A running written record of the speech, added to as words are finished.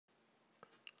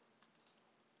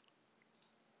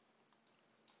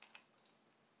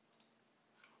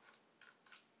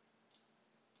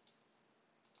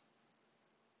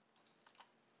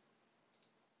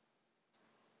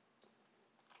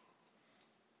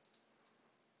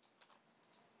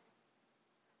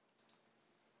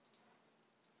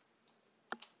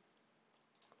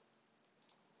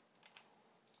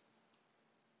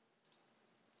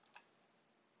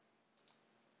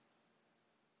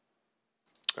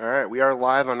All right, we are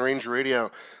live on Ranger Radio.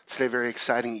 Today, very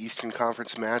exciting Eastern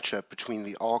Conference matchup between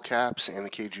the All Caps and the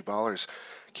KGBallers.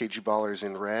 KGBallers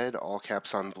in red, All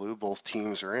Caps on blue. Both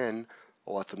teams are in.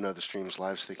 We'll let them know the stream's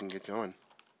live so they can get going.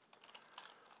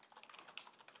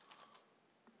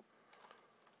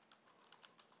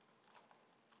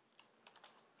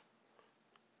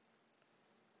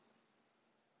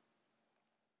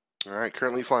 All right,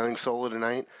 currently flying solo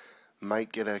tonight.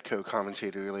 Might get a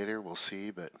co-commentator later. We'll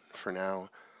see, but for now,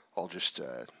 I'll just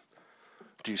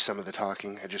do some of the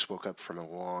talking. I just woke up from a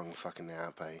long fucking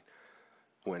nap. I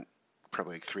went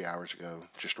probably like 3 hours ago,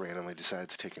 just randomly decided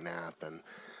to take a nap. And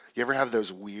you ever have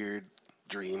those weird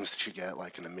dreams that you get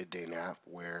like in a midday nap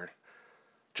where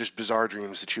just bizarre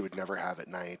dreams that you would never have at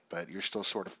night, but you're still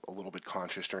sort of a little bit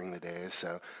conscious during the day.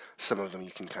 So some of them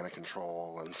you can kind of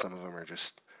control, and some of them are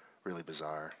just really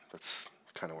bizarre. That's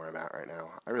kind of where I'm at right now.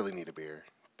 I really need a beer,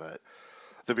 but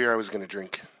the beer I was going to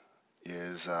drink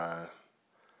is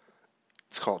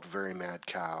it's called Very Mad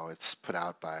Cow. It's put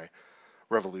out by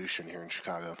Revolution here in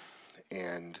Chicago,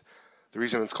 and the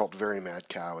reason it's called Very Mad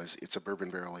Cow is it's a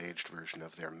bourbon barrel aged version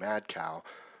of their Mad Cow,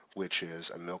 which is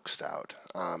a milk stout.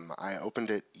 I opened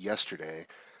it yesterday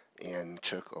and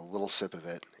took a little sip of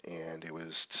it, and it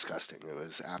was disgusting. It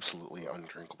was absolutely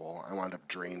undrinkable. I wound up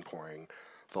drain pouring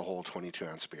the whole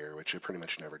 22-ounce beer, which I pretty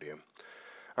much never do.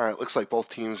 All right, looks like both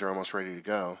teams are almost ready to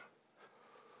go.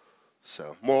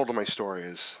 So, moral to my story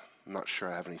is I'm not sure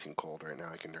I have anything cold right now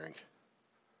I can drink.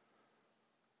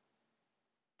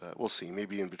 But we'll see.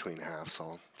 Maybe in between halves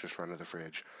I'll just run to the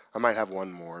fridge. I might have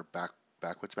one more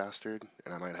Backwoods Bastard,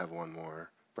 and I might have one more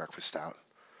Breakfast Stout.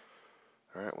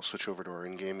 All right, we'll switch over to our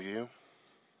in-game view.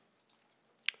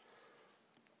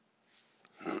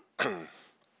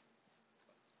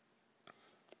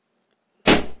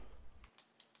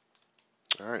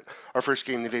 All right, our first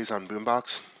game today is on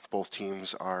Boombox. Both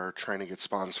teams are trying to get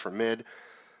spawns for mid,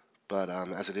 but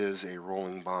as it is a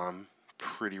rolling bomb,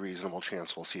 pretty reasonable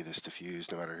chance we'll see this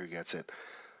defused no matter who gets it.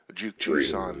 A juke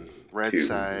juice on red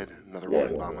side, another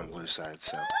rolling bomb on blue side,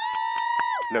 so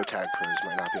no TagPros,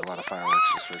 might not be a lot of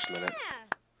fireworks this first minute.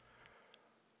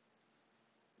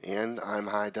 And I'm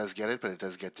High does get it, but it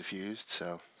does get diffused,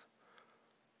 so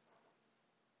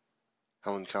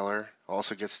Helen Keller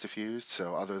also gets diffused,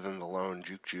 so other than the lone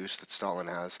juke juice that Stalin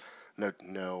has,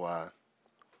 no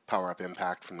power-up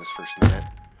impact from this first minute.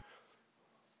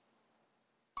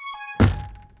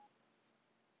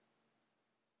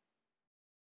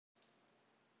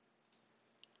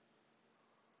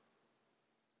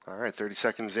 All right, 30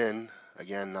 seconds in.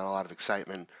 Again, not a lot of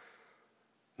excitement.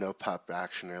 No pop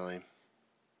action, really.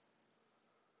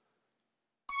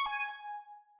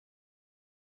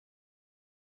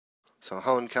 So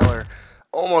Helen Keller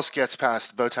almost gets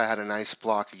past. Bowtie had a nice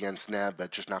block against Neb,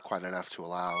 but just not quite enough to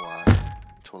allow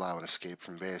an escape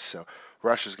from base. So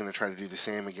Rush is going to try to do the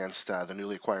same against the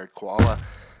newly acquired Koala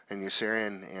and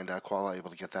Yossarian, and Koala able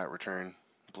to get that return.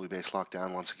 Blue base locked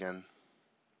down once again.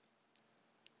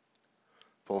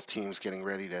 Both teams getting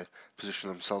ready to position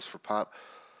themselves for pop.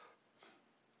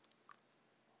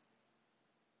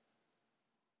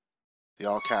 The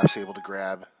All Caps able to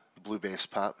grab blue base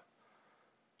pop,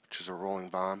 which is a rolling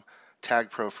bomb.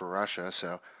 TagPro for Russia,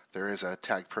 so there is a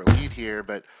TagPro lead here,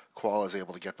 but Koala is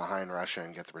able to get behind Russia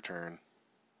and get the return.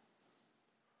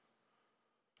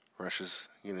 Russia's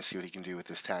going to see what he can do with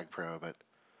this TagPro, but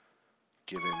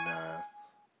given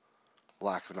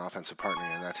lack of an offensive partner,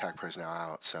 and that TagPro is now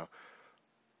out, so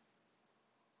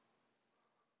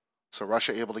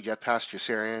Russia able to get past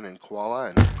Yossarian and Koala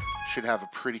and should have a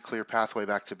pretty clear pathway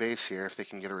back to base here if they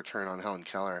can get a return on Helen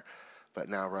Keller. But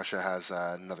now Russia has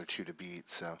another 2 to beat,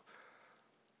 so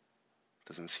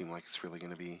doesn't seem like it's really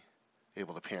going to be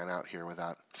able to pan out here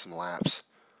without some laps,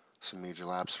 some major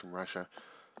laps from Russia.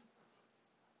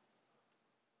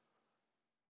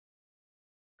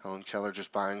 Helen Keller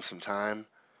just buying some time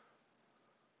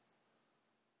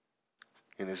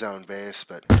in his own base,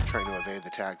 but trying to evade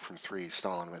the tag from 3.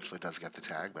 Stalin eventually does get the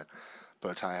tag, but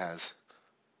Bowtie has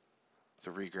the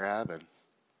regrab and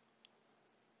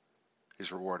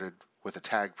is rewarded with a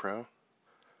TagPro.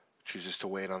 Chooses to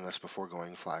wait on this before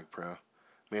going Flag Pro.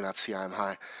 May not see I'm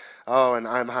High. Oh, and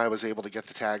I'm High was able to get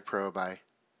the TagPro by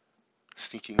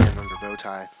sneaking in under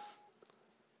Bowtie.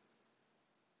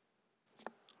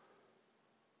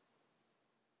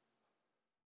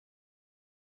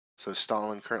 So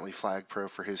Stalin currently Flag Pro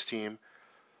for his team.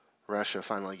 Russia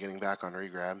finally getting back on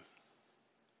regrab.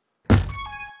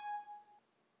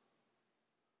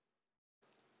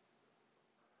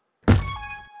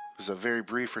 It was a very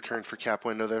brief return for cap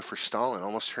window there for Stalin.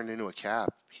 Almost turned into a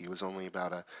cap. He was only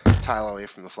about a tile away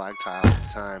from the flag tile at the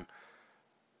time.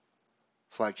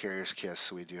 Flag carrier's kiss,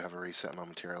 so we do have a reset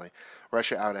momentarily.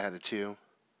 Russia out ahead of 2.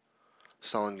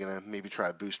 Stalin gonna maybe try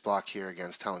a boost block here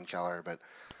against Helen Keller, but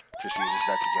just uses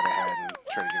that to get ahead and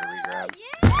try to get a regrab.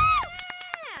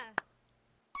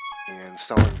 And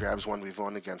Stalin grabs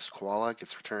 1v1 against Koala,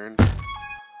 gets returned.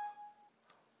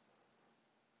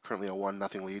 Currently a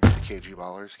 1-0 lead to the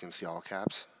KGBallers against the All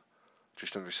Caps.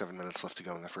 Just under 7 minutes left to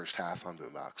go in the first half on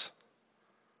Boombox.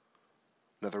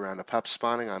 Another round of pups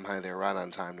spawning. I'm high there right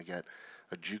on time to get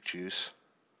a juke juice.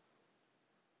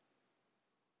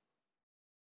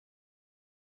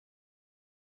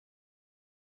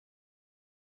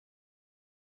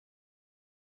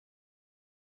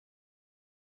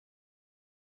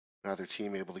 Another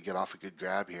team able to get off a good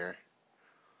grab here.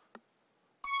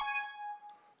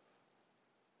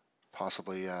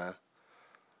 Possibly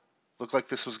looked like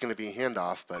this was going to be a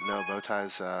handoff, but no,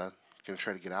 Bowtie's going to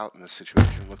try to get out in this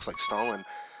situation. Looks like Stalin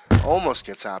almost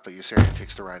gets out, but Yossarian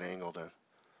takes the right angle to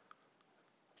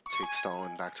take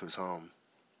Stalin back to his home.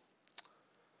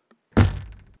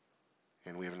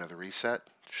 And we have another reset.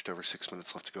 Just over 6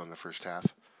 minutes left to go in the first half.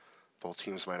 Both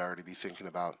teams might already be thinking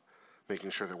about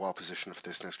making sure they're well positioned for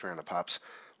this next round of pops.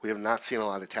 We have not seen a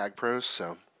lot of tag pros,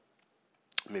 so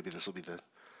maybe this will be the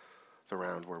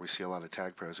round where we see a lot of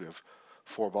tag pros. We have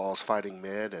 4 balls fighting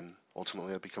mid, and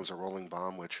ultimately it becomes a rolling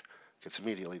bomb, which gets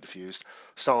immediately defused.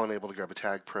 Stalin able to grab a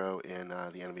tag pro in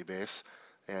the enemy base,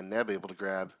 and Neb able to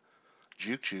grab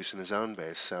Juke Juice in his own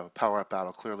base. So power-up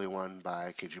battle clearly won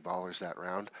by KGBallers that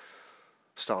round.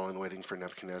 Stalin waiting for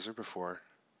Nebuchadnezzar before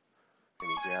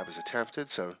any grab is attempted.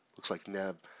 So looks like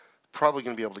Neb probably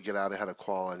going to be able to get out ahead of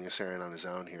Koala and Yossarian on his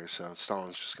own here. So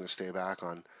Stalin's just going to stay back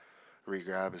on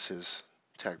regrab as his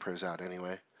tag pro's out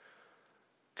anyway.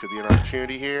 Could be an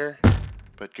opportunity here,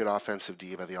 but good offensive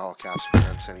D by the All Caps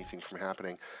prevents anything from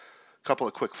happening. A couple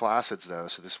of quick flacids though,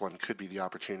 so this one could be the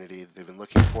opportunity they've been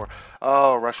looking for.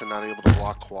 Oh, Russia not able to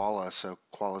block Koala, so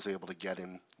Koala's able to get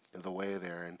in the way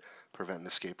there and prevent an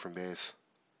escape from base.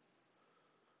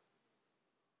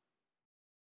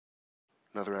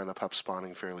 Another round of pup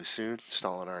spawning fairly soon.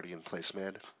 Stalin already in place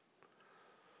mid.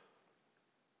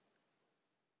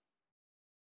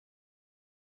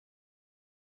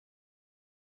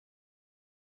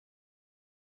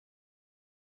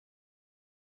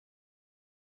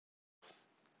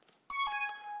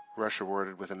 Rush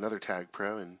awarded with another tag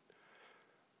pro in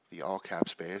the all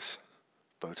caps base.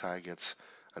 Bowtie gets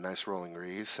a nice rolling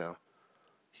rees, so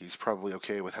he's probably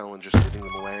okay with Helen just leading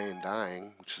them away and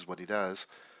dying, which is what he does.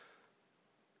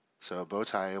 So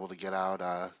Bowtie able to get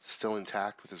out still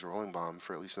intact with his rolling bomb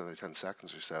for at least another 10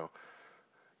 seconds or so.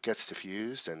 Gets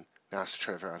diffused and now has to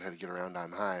try to figure out how to get around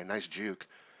I'm high. Nice juke.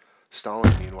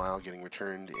 Stalin, meanwhile, getting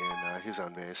returned in his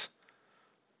own base.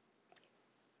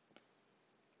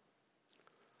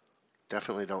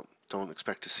 Definitely don't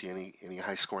expect to see any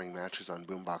high-scoring matches on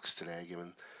Boombox today,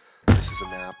 given this is a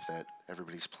map that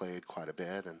everybody's played quite a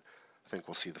bit, and I think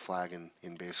we'll see the flag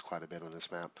in base quite a bit on this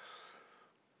map.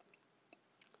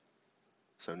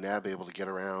 So Neb able to get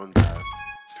around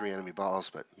 3 enemy balls,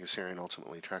 but Yossarian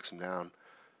ultimately tracks him down.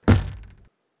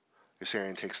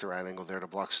 Yossarian takes the right angle there to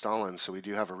block Stalin, so we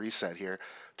do have a reset here.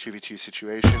 2v2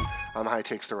 situation. High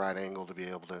takes the right angle to be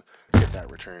able to get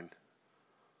that return.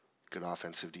 Good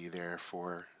offensive D there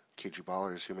for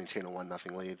KGBallers, who maintain a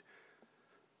 1-0 lead.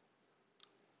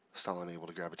 Stalin able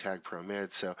to grab a tag pro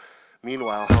mid. So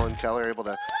meanwhile, Helen Keller able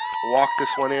to walk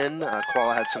this one in.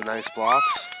 Koala had some nice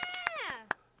blocks.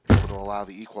 Able to allow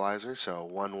the equalizer, so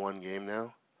 1-1 game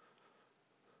now.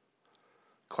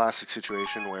 Classic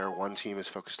situation where one team is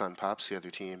focused on pops, the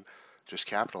other team just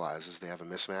capitalizes. They have a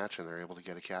mismatch and they're able to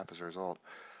get a cap as a result.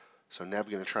 So Neb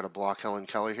going to try to block Helen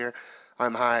Keller here.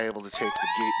 I'm high, able to take the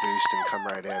gate boost and come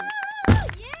right in.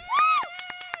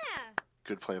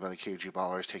 Good play by the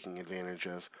KGBallers, taking advantage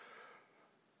of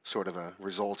sort of a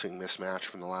resulting mismatch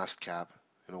from the last cap.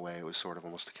 In a way, it was sort of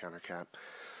almost a counter cap.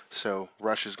 So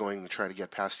Rush is going to try to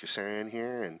get past Yossarian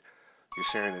here, and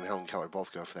Yossarian and Helen Keller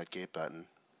both go for that gate button.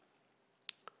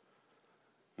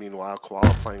 Meanwhile,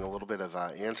 Koala playing a little bit of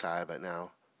anti, but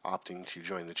now opting to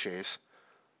join the chase.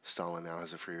 Stalin now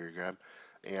has a free regrab.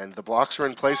 And the blocks are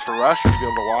in place for Rush to be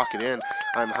able to walk it in.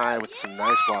 I'm high with some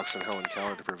nice blocks on Helen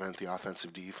Keller to prevent the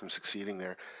offensive D from succeeding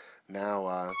there. Now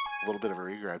a little bit of a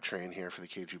regrab train here for the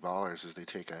KGBallers as they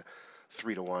take a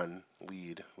 3-1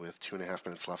 lead with 2.5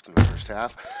 minutes left in the first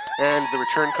half. And the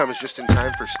return comes just in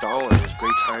time for Stalin. It was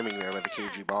great timing there by the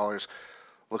KGBallers.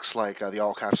 Looks like the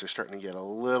All Caps are starting to get a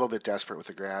little bit desperate with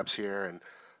the grabs here, and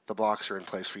the blocks are in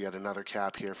place for yet another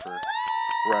cap here for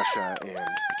Russia and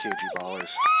the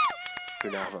KGBallers, who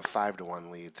now have a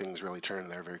 5-1 lead. Things really turn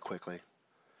there very quickly.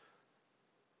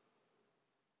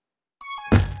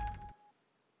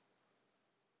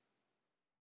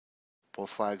 Both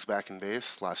flags back in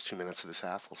base. Last 2 minutes of this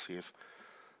half. We'll see if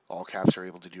all caps are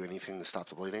able to do anything to stop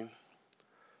the bleeding.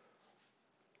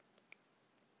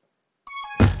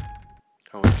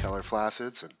 Helen Keller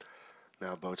Flacids, and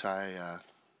now Bowtie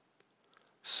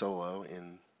solo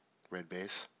in red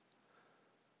base.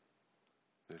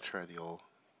 Gonna try the old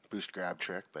boost grab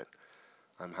trick, but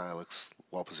I'm High looks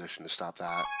well positioned to stop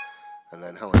that. And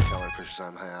then Helen Keller pushes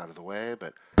I'm High out of the way,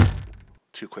 but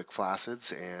 2 quick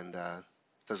Flacids, and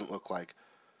doesn't look like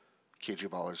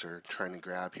KGBallers are trying to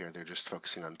grab here. They're just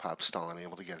focusing on pop. Stalin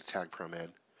able to get a TagPro mid.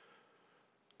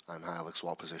 I'm High looks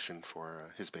well positioned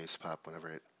for his base pup whenever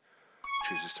it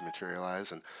chooses to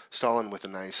materialize. And Stalin with a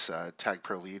nice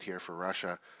TagPro lead here for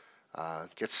Russia.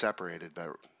 Gets separated, but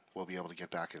we'll be able to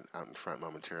get back out in front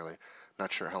momentarily.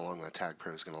 Not sure how long that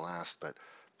TagPro is going to last, but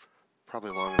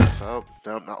probably long enough. Oh,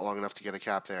 no, not long enough to get a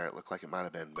cap there. It looked like it might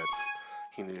have been, but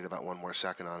he needed about 1 more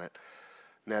second on it.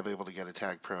 Neb able to get a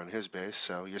TagPro in his base,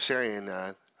 so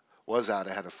Yossarian was out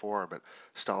ahead of 4, but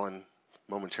Stalin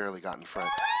momentarily got in front.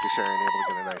 Yossarian able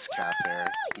to get a nice cap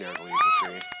there, near the lead to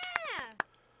 3.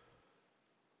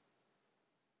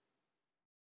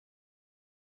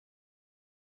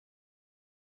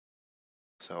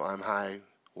 So I'm High,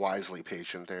 wisely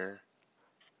patient there.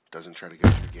 Doesn't try to go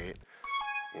through gate.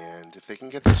 And if they can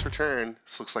get this return,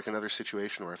 this looks like another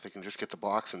situation where if they can just get the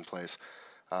blocks in place,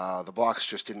 the blocks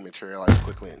just didn't materialize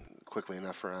quickly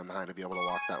enough for I'm High to be able to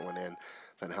walk that one in.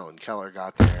 Then Helen Keller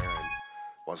got there and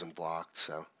wasn't blocked,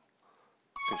 so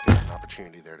I think they had an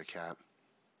opportunity there to cap.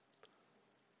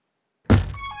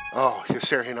 Oh,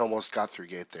 Yossarian almost got through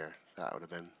gate there. That would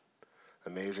have been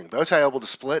amazing. Bowtie able to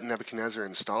split Nebuchadnezzar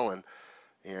and Stalin,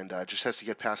 and just has to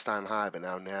get past I'm High, but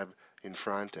now Neb in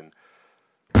front, and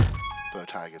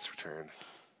Bowtie gets returned.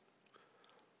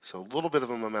 So a little bit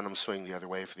of a momentum swing the other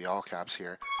way for the all caps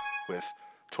here. With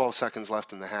 12 seconds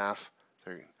left in the half,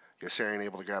 Yossarian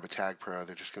able to grab a TagPro.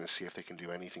 They're just going to see if they can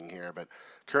do anything here, but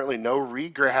currently no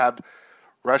re-grab.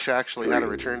 Russia actually had a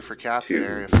return for cap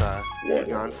there if he'd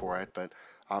gone for it, but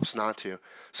opts not to.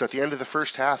 So at the end of the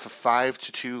first half, a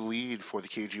 5-2 lead for the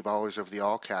KGBallers over the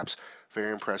all caps.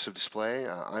 Very impressive display.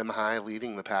 I'm High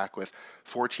leading the pack with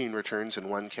 14 returns and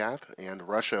 1 cap, and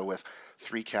Russia with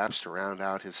 3 caps to round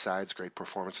out his side's great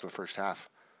performance in the first half.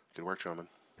 Good work, gentlemen.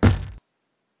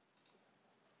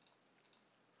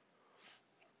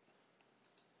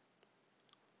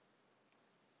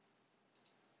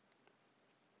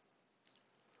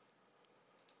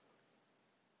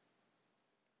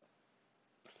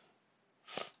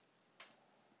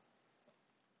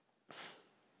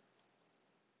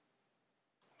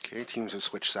 Okay, teams have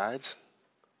switched sides.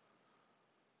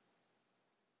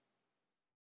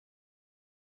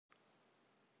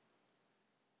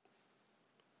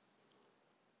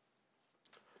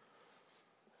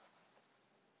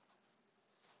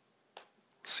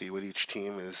 See what each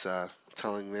team is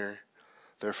telling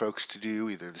their folks to do,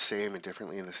 either the same and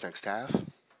differently in this next half.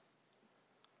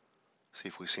 See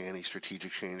if we see any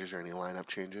strategic changes or any lineup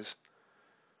changes.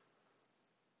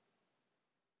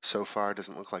 So far, it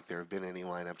doesn't look like there have been any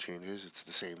lineup changes. It's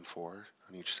the same 4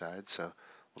 on each side, so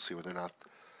we'll see whether or not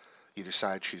either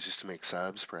side chooses to make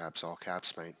subs. Perhaps all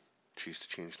caps might choose to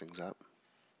change things up.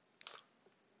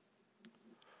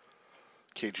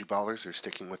 KGBallers are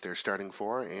sticking with their starting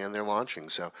 4, and they're launching,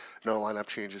 so no lineup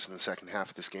changes in the second half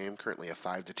of this game. Currently a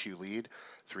 5-2 lead,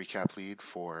 3 cap lead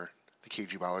for the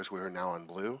KGBallers. We are now on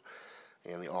blue,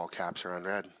 and the all caps are on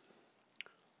red.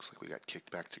 Looks like we got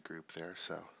kicked back to group there,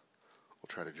 so we'll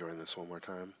try to join this one more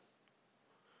time.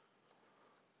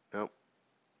 Nope.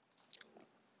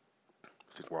 I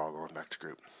think we're all going back to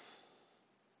group.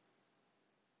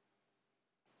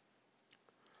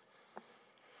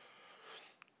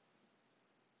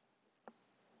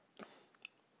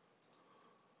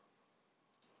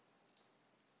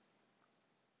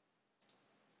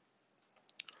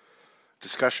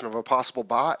 Discussion of a possible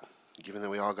bot, given that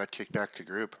we all got kicked back to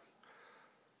group.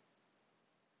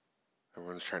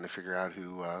 Everyone's trying to figure out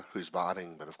who's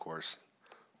botting, but of course,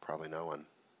 probably no one.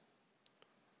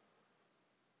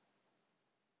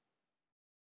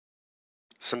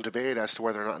 Some debate as to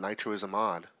whether or not Nitro is a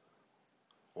mod,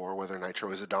 or whether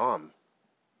Nitro is a DOM.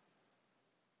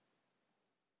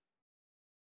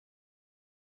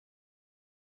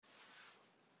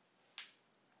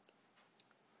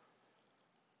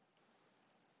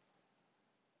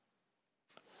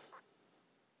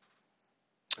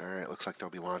 All right, looks like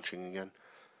they'll be launching again.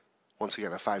 Once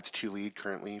again, a 5-2 lead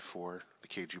currently for the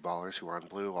KGBallers, who are on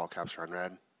blue. All caps are on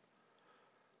red.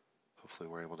 Hopefully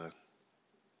we're able to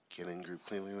get in group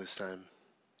cleanly this time.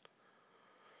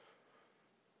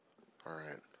 All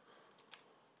right.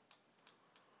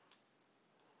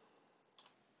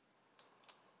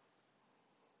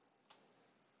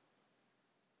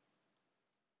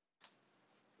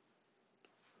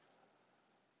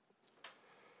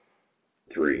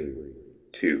 3,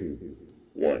 2,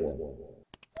 1. All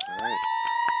right.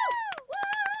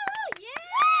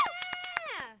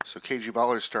 So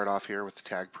KGBallers start off here with the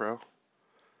TagPro.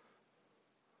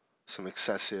 Some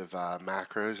excessive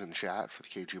macros in chat for the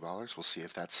KGBallers. We'll see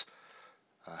if that's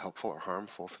helpful or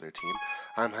harmful for their team.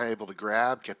 I'm able to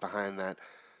grab, get behind that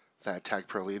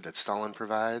TagPro lead that Stalin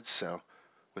provides. So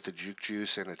with a Juke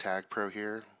Juice and a TagPro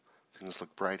here, things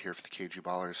look bright here for the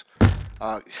KGBallers.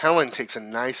 Helen takes a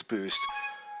nice boost,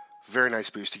 very nice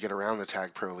boost to get around the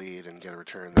TagPro lead and get a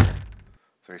return there.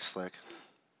 Very slick.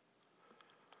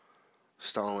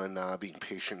 Stalin being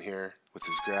patient here with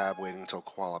his grab, waiting until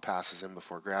Koala passes him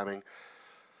before grabbing.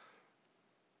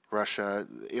 Russia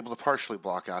able to partially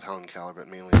block out Helen Keller, but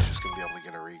mainly he's just going to be able to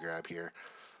get a regrab here.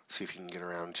 See if he can get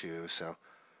around too. So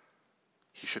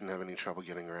he shouldn't have any trouble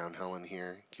getting around Helen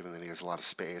here, given that he has a lot of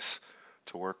space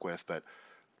to work with. But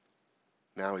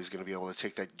now he's going to be able to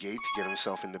take that gate to get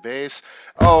himself into base.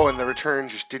 Oh, and the return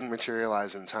just didn't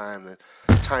materialize in time. The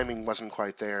timing wasn't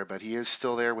quite there, but he is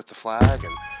still there with the flag,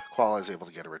 and Koala is able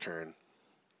to get a return.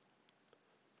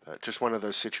 Just one of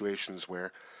those situations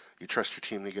where you trust your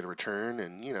team to get a return,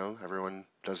 and you know everyone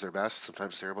does their best.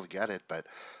 Sometimes they're able to get it, but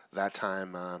that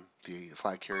time the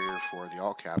flag carrier for the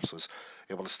all caps was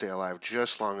able to stay alive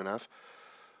just long enough.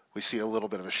 We see a little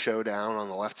bit of a showdown on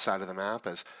the left side of the map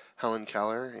as Helen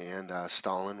Keller and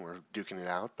Stalin were duking it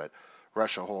out, but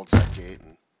Russia holds that gate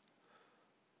and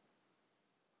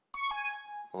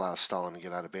allows Stalin to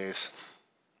get out of base.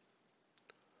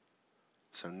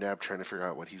 So Neb trying to figure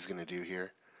out what he's going to do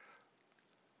here.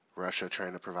 Russia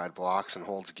trying to provide blocks and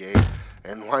holds gate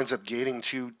and winds up gating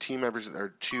two members of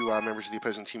the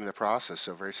opposing team in the process.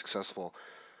 So very successful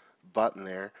button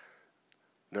there.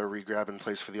 No regrab in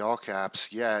place for the all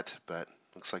caps yet, but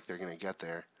looks like they're going to get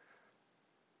there.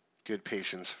 Good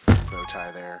patience from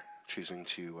Bowtie there, choosing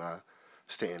to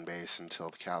stay in base until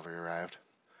the cavalry arrived.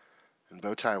 And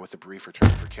Bowtie with a brief return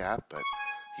for Cap, but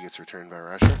he gets returned by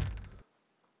Russia.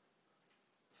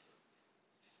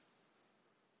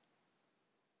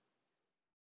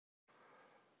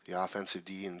 The offensive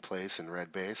D in place in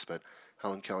red base, but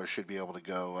Helen Keller should be able to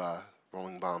go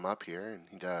rolling bomb up here, and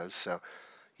he does. So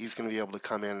he's going to be able to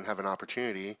come in and have an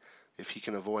opportunity if he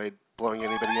can avoid blowing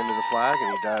anybody into the flag,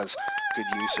 and he does. Good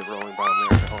use of rolling bomb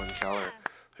there for Helen Keller,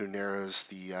 who narrows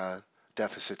the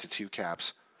deficit to 2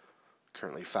 caps.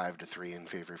 Currently 5-3 in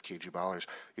favor of KGBallers.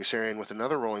 Yossarian with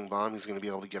another rolling bomb. He's going to be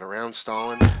able to get around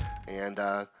Stalin and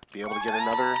be able to get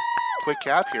another quick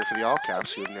cap here for the all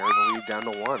caps, who have narrowed the lead down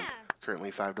to 1.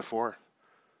 Currently 5-4.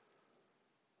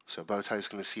 So Bowtie's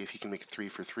going to see if he can make it 3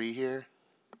 for 3 here.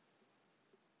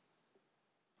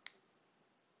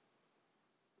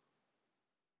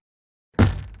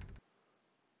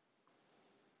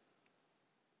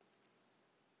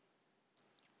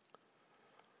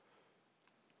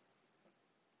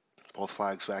 Both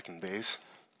flags back in base.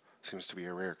 Seems to be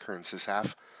a rare occurrence this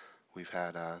half. We've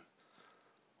had a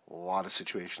lot of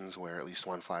situations where at least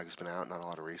one flag has been out, not a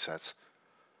lot of resets.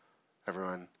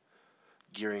 Everyone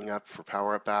gearing up for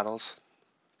power-up battles.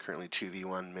 Currently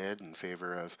 2v1 mid in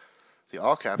favor of the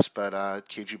all caps, but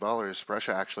KGBallers,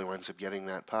 Russia actually winds up getting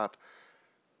that pup.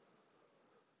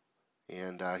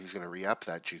 And he's going to re-up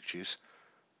that Juke Juice,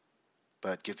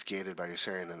 but gets gated by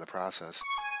Yossarian in the process.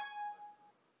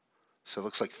 So it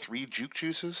looks like 3 Juke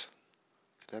Juices.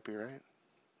 Could that be right?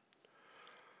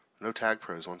 No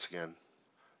TagPros once again.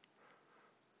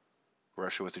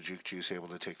 Russia with the Juke Juice able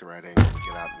to take the right angle to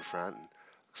get out in front. And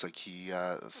looks like he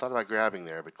thought about grabbing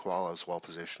there, but Koala was well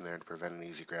positioned there to prevent an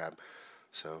easy grab.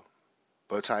 So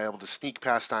Bowtie able to sneak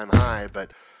past time high,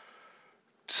 but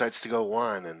decides to go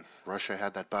 1, and Russia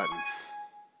had that button.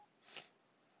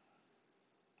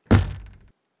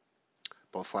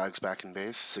 Both flags back in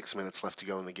base. 6 minutes left to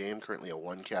go in the game. Currently a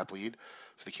 1 cap lead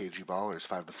for the KGBallers,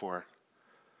 5-4.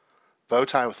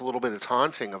 Bowtie with a little bit of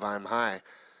taunting of I'm high,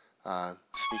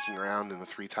 sneaking around in the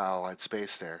 3 tile wide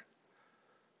space there.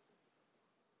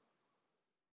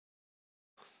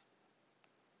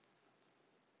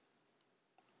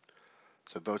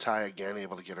 So Bowtie again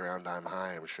able to get around I'm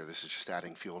high. I'm sure this is just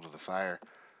adding fuel to the fire.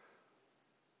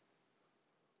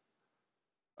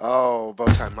 Oh,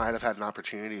 Bowtie might have had an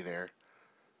opportunity there.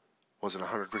 Wasn't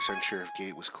 100% sure if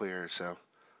gate was clear, so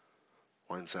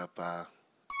winds up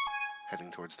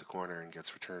heading towards the corner and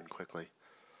gets returned quickly.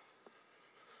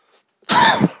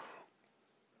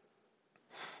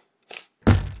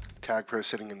 TagPro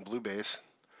sitting in blue base,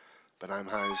 but I'm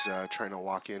High's trying to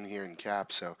walk in here and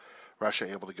cap, so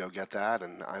Russia able to go get that,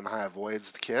 and I'm High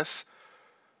avoids the kiss.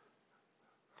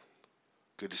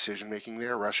 Good decision making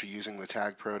there. Russia using the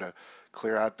TagPro to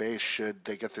clear out base should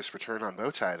they get this return on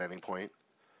Bowtie at any point.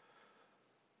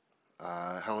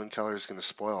 Helen Keller is going to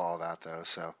spoil all that, though,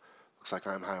 so looks like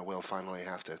I'm High will finally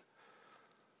have to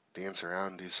dance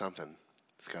around and do something.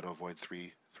 It's got to avoid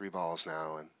three balls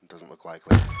now, and it doesn't look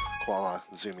likely. Koala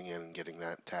zooming in and getting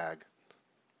that tag.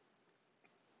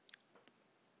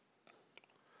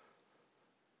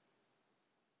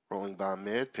 Rolling bomb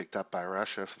mid, picked up by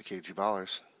Russia for the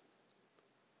KGBallers.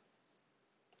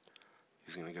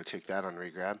 He's going to go take that on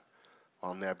regrab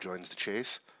while Neb joins the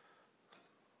chase.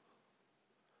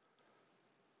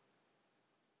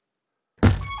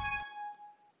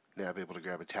 Neb able to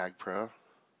grab a TagPro.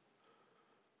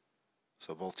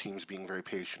 So both teams being very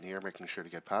patient here, making sure to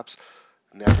get pops.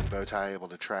 Neb and Bowtie able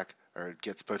to track, or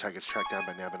Bowtie gets tracked down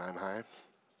by Neb and I'm High.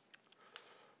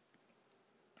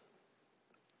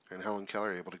 And Helen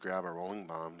Keller able to grab a rolling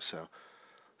bomb, so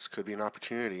this could be an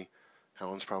opportunity.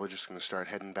 Helen's probably just going to start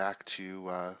heading back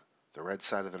to the red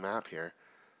side of the map here.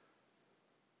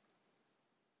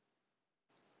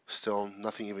 Still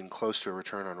nothing even close to a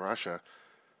return on Russia.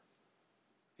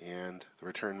 And the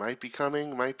return might be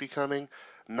coming,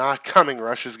 not coming.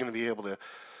 Russia's going to be able to,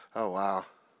 oh wow,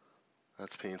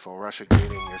 that's painful. Russia gating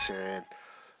Yassarian.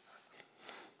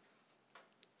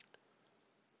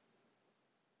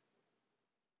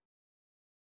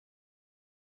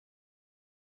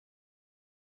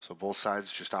 So both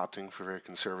sides just opting for very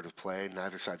conservative play.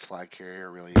 Neither side's flag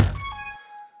carrier really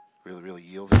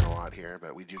yielding a lot here,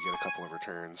 but we do get a couple of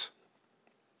returns.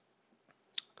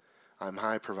 I'm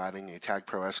High providing a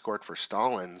TagPro escort for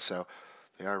Stalin, so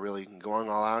they are really going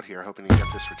all out here, hoping to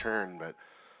get this return, but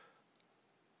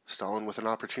Stalin with an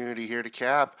opportunity here to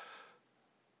cap.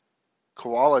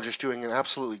 Koala just doing an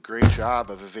absolutely great job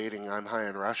of evading I'm High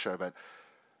in Russia, but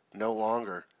no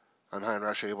longer. I'm High in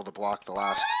Russia able to block the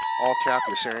last all cap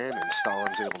Yassarian, and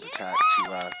Stalin's able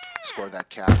to score that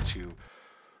cap to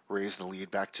raise the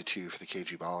lead back to 2 for the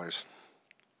KGBallers.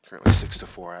 Currently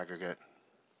 6-4 aggregate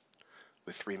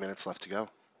with 3 minutes left to go.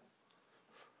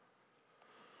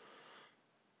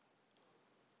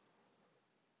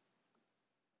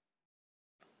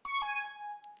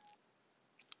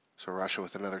 So Russia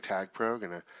with another TagPro,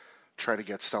 going to try to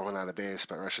get Stalin out of base,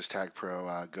 but Russia's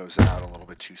TagPro goes out a little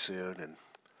bit too soon, and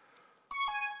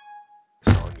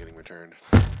Stalin getting returned.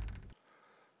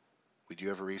 We do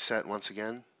have a reset once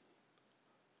again.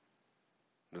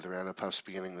 Another round of puffs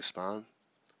beginning to spawn.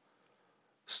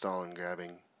 Stalin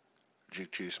grabbing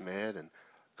Juke Juice mid and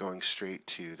going straight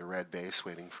to the red base,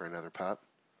 waiting for another pup.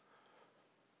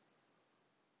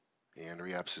 And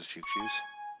re-ups his Juke Juice.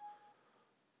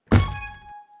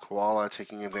 Koala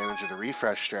taking advantage of the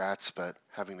refresh strats, but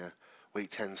having to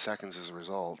wait 10 seconds as a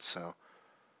result, so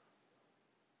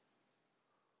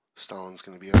Stalin's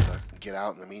going to be able to get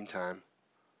out in the meantime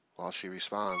while she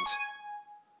respawns.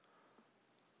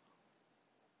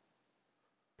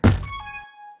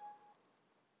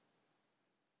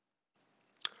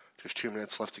 Just 2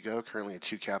 minutes left to go, currently a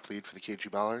 2-cap lead for the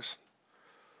KGBallers.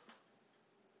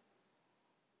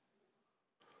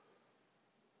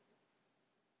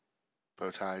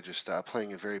 Bowtie just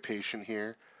playing it very patient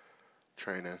here,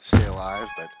 trying to stay alive,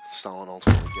 but Stalin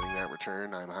ultimately getting that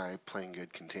return. I'm High playing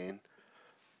good contain.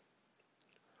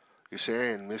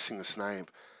 Yassarian missing the snipe,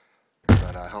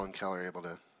 but Helen Keller able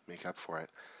to make up for it.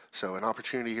 So an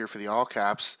opportunity here for the all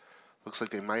caps. Looks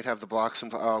like they might have the blocks in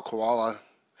play. Oh, Koala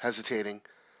hesitating,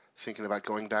 thinking about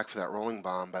going back for that rolling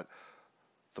bomb, but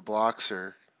the blocks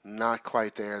are not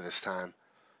quite there this time.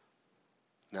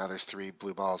 Now there's 3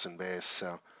 blue balls in base,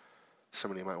 so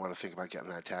somebody might want to think about getting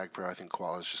that TagPro. I think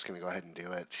Koala's just going to go ahead and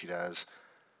do it. She does,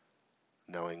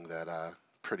 knowing that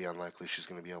pretty unlikely she's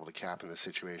going to be able to cap in this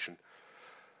situation.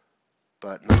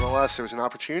 But nonetheless, there was an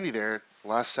opportunity there.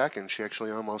 Last second, she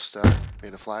actually almost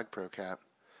made a flag pro cap.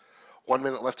 1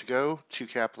 minute left to go.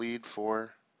 2-cap lead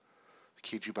for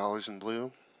the KGBallers in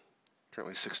blue.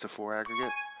 Currently 6-4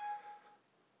 aggregate.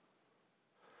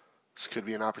 This could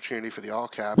be an opportunity for the all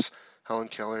caps. Helen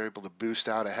Keller able to boost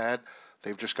out ahead.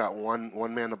 They've just got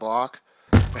one man to block.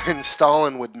 And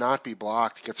Stalin would not be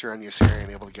blocked. Gets around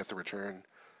Yassarian, able to get the return.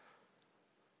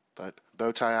 But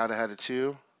Bowtie out ahead of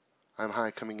 2. I'm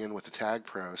High coming in with the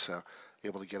TagPro, so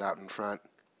able to get out in front.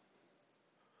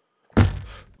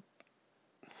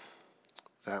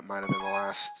 That might have been the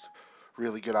last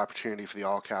really good opportunity for the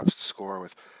all caps to score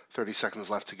with 30 seconds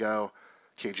left to go.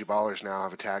 KGBallers now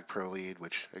have a TagPro lead,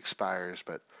 which expires,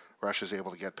 but Russia's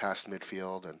able to get past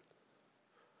midfield, and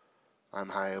I'm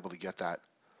High able to get that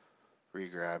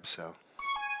regrab, so.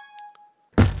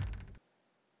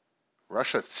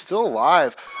 Russia still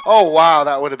alive. Oh, wow,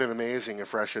 that would have been amazing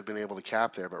if Russia had been able to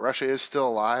cap there. But Russia is still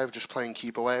alive, just playing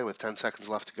keep away with 10 seconds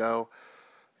left to go.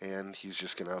 And he's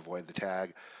just going to avoid the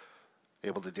tag.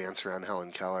 Able to dance around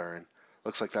Helen Keller. And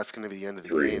looks like that's going to be the end of the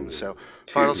 3, game. So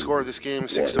 2, final score of this game,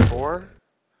 6-4. 1.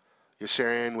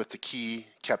 Yossarian with the key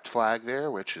kept flag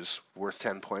there, which is worth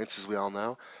 10 points, as we all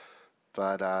know.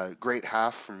 But great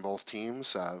half from both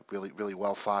teams. Really, really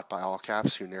well fought by all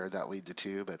caps, who narrowed that lead to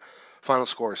 2. But final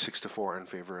score 6-4 in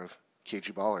favor of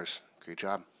KGBallers. Great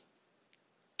job.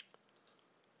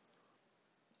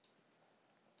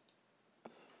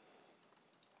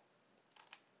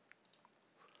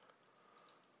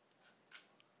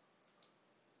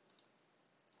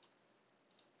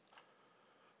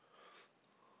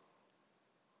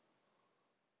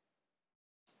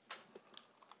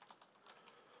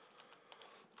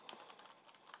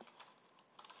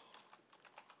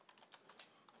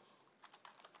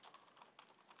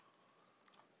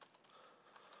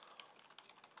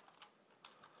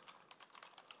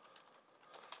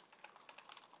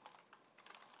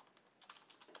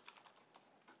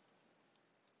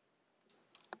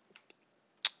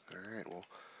 All right, we'll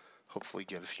hopefully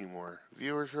get a few more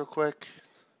viewers real quick.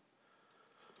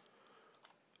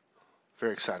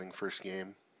 Very exciting first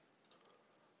game.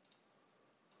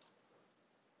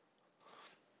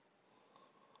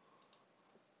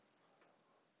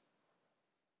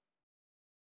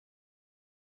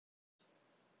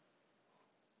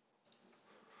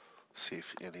 See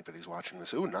if anybody's watching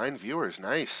this. Ooh, 9 viewers.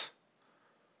 Nice.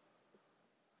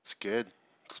 It's good.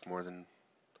 It's more than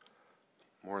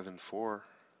 4.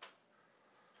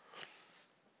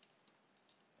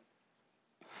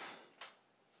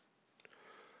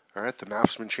 All right, the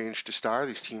map's been changed to star.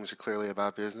 These teams are clearly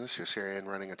about business. Yossarian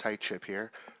running a tight ship here,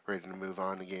 ready to move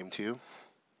on to game 2.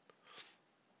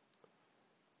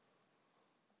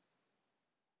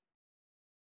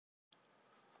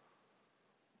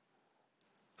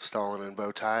 Stalin and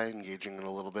Bowtie engaging in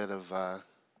a little bit of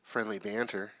friendly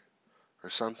banter or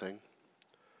something.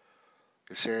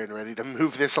 Yossarian ready to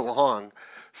move this along,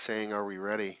 saying, "Are we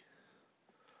ready?"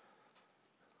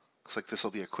 Looks like this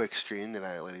will be a quick stream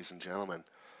tonight, ladies and gentlemen.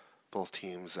 Both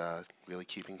teams really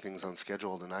keeping things on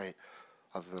schedule tonight.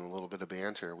 Other than a little bit of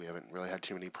banter, we haven't really had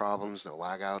too many problems, no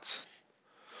lagouts.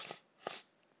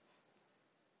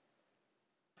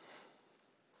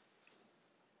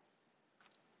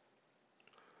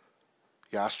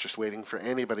 Yas just waiting for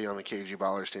anybody on the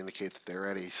KGBallers to indicate that they're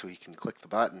ready so he can click the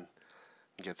button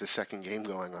and get the second game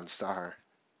going on Star.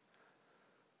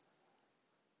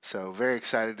 So very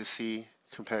excited to see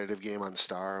competitive game on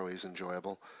Star, always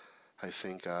enjoyable. I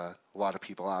think a lot of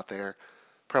people out there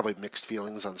probably mixed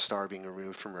feelings on Star being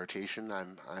removed from rotation.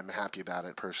 I'm happy about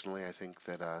it personally. I think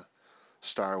that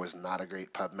Star was not a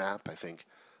great pub map. I think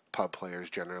pub players,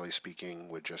 generally speaking,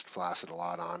 would just flaccid a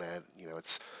lot on it. You know,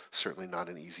 it's certainly not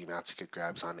an easy map to get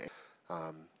grabs on.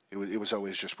 It was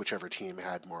always just whichever team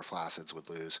had more flaccids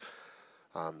would lose.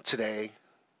 Today,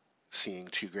 seeing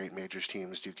 2 great majors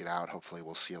teams duke it out, hopefully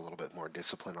we'll see a little bit more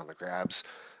discipline on the grabs.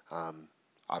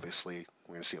 Obviously,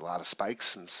 we're going to see a lot of spikes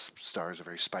since Star is a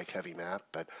very spike-heavy map,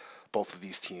 but both of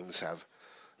these teams have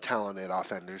talented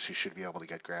offenders who should be able to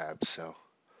get grabs. So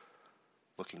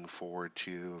looking forward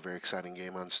to a very exciting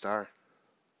game on Star.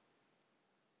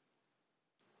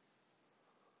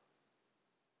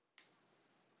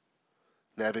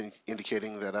 Neb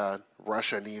indicating that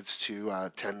Russia needs to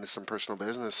tend to some personal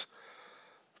business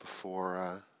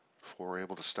before we're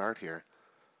able to start here,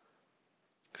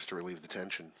 just to relieve the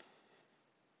tension.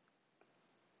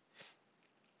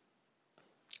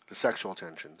 The sexual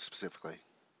tension, specifically.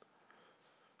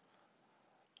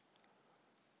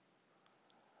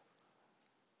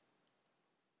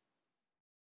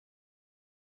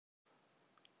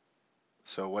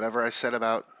 So whatever I said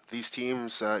about these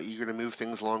teams eager to move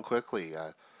things along quickly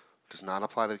does not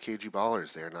apply to the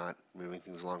KGBallers. They're not moving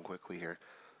things along quickly here.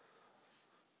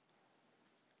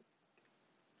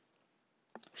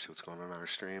 See what's going on our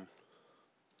stream.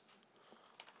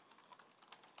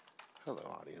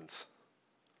 Hello, audience.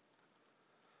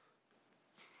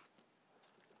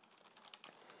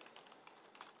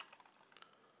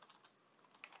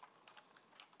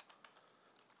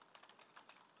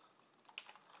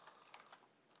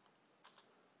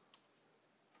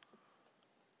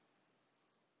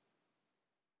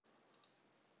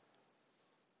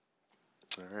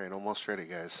 All right, almost ready,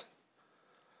 guys.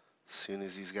 As soon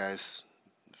as these guys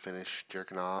finish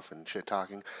jerking off and shit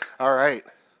talking. All right,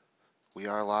 we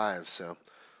are live, so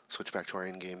switch back to our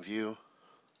in-game view.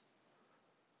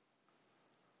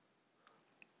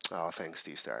 Oh, thanks,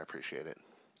 D-Star. I appreciate it.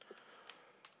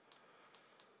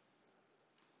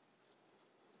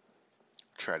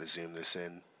 Try to zoom this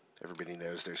in. Everybody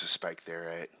knows there's a spike there,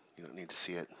 right? You don't need to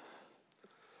see it.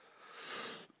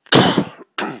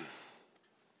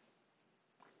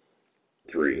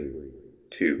 Three,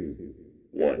 two,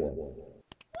 one.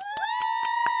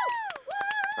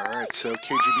 All right, so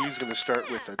KGB is going to start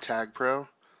with a TagPro.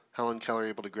 Helen Keller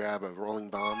able to grab a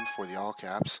rolling bomb for the all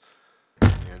caps,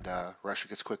 and Russia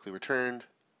gets quickly returned.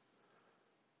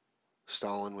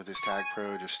 Stalin with his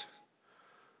TagPro just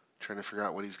trying to figure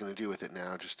out what he's going to do with it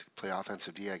now, just to play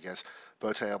offensive D, I guess.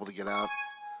 Bowtie able to get out,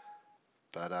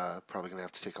 but probably going to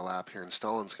have to take a lap here, and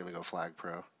Stalin's going to go Flag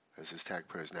Pro, as his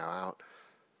TagPro is now out.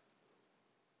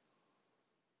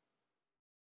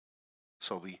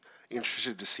 So I'll be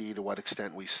interested to see to what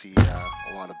extent we see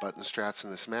a lot of button strats in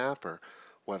this map, or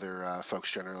whether folks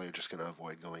generally are just going to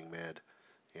avoid going mid,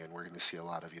 and we're going to see a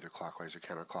lot of either clockwise or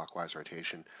counterclockwise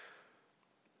rotation.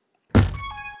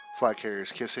 Flag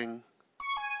carriers kissing.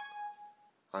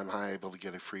 I'm high, able to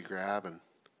get a free grab and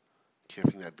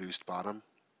keeping that boost bottom,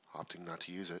 opting not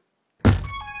to use it.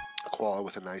 Koala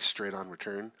with a nice straight on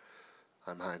return.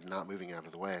 I'm high, not moving out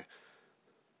of the way.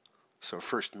 So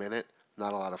first minute,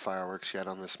 not a lot of fireworks yet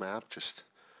on this map, just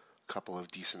a couple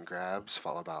of decent grabs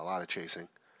followed by a lot of chasing.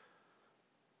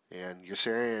 And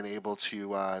Yossarian able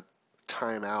to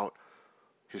time out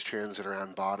his transit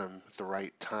around bottom at the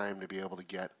right time to be able to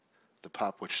get the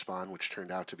pup, which spawned, which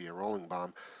turned out to be a rolling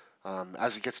bomb.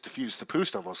 As it gets diffused, the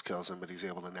boost almost kills him, but he's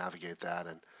able to navigate that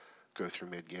and go through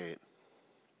mid-gate.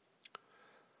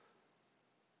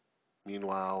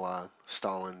 Meanwhile,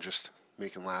 Stalin just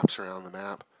making laps around the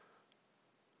map.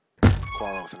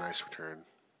 Koala with a nice return.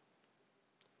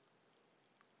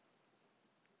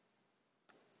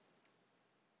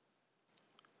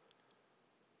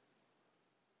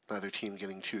 Neither team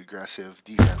getting too aggressive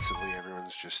defensively.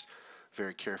 Everyone's just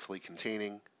very carefully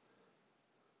containing.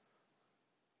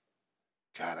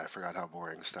 God, I forgot how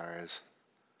boring Star is.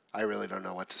 I really don't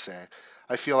know what to say.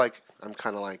 I feel like I'm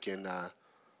kind of like in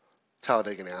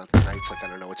Talladega Nights, like I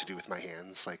don't know what to do with my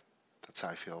hands. Like that's how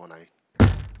I feel when I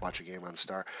watch a game on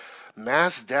Star.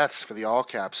 Mass deaths for the all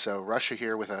caps. So Russia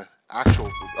here with an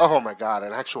actual, oh my God,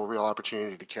 an actual real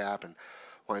opportunity to cap and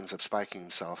winds up spiking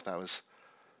himself. That was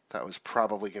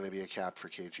probably going to be a cap for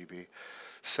KGB.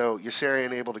 So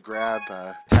Yossarian able to grab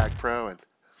TagPro and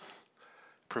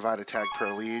provide a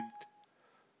TagPro lead.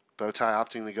 Bowtie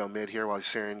opting to go mid here while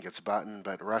Yossarian gets button,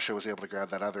 but Russia was able to grab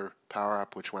that other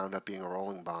power-up, which wound up being a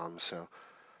rolling bomb. So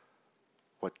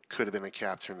what could have been a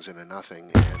cap turns into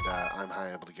nothing, and I'm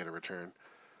high able to get a return.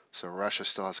 So Russia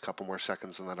still has a couple more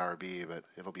seconds on that RB, but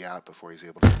it'll be out before he's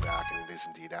able to get back, and it is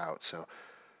indeed out. So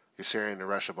Yossarian and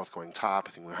Russia both going top.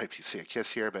 I think we might see a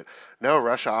kiss here, but no,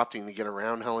 Russia opting to get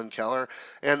around Helen Keller.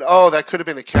 And oh, that could have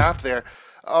been a cap there.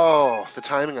 Oh, the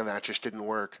timing on that just didn't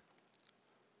work.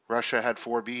 Russia had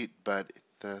 4 beat, but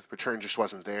the return just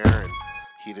wasn't there, and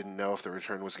he didn't know if the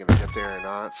return was going to get there or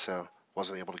not, so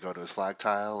wasn't able to go to his flag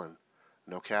tile, and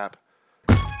no cap.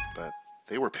 But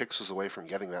they were pixels away from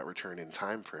getting that return in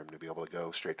time for him to be able to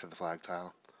go straight to the flag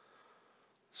tile.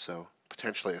 So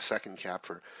potentially a second cap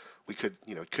for, we could,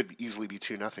 it could easily be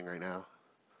 2-0 right now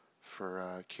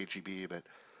for KGB, but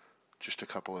just a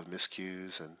couple of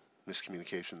miscues and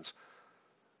miscommunications.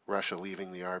 Russia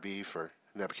leaving the RB for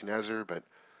Nebuchadnezzar, but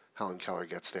Helen Keller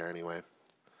gets there anyway.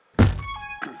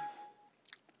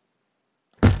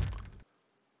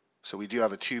 So we do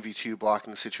have a 2v2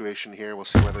 blocking situation here. We'll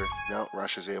see whether, no,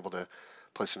 Russia's able to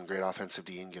play some great offensive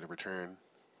D and get a return.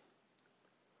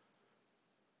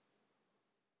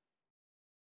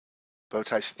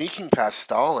 Bowtie sneaking past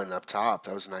Stalin up top.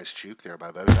 That was a nice juke there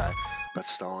by Bowtie, but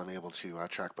Stalin able to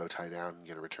track Bowtie down and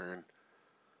get a return.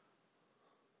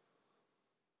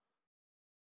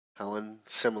 Helen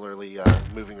similarly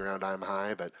moving around I'm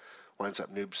high, but winds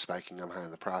up noob spiking I'm high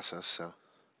in the process. So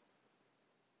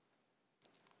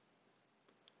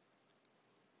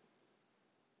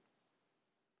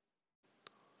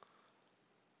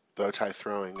Bowtie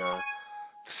throwing the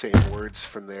same words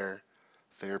from their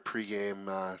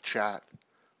pregame chat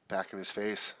back in his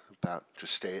face about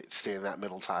just stay in that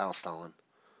middle tile, Stalin,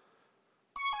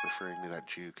 referring to that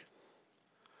juke.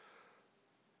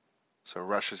 So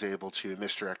Russia's able to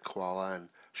misdirect Koala and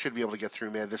should be able to get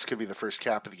through mid. This could be the first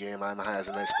cap of the game. I'm high has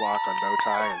a nice block on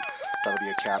Bowtie, and that'll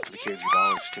be a cap for the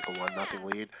KGBallers to take a 1-0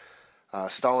 lead.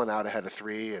 Stalin out ahead of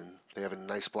 3, and they have a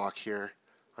nice block here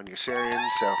on Yossarian.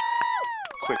 So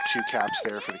quick 2 caps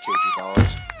there for the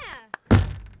KGBallers.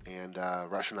 And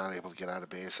Russia not able to get out of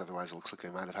base. Otherwise, it looks like they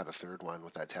might have had a third one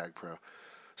with that TagPro.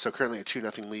 So currently a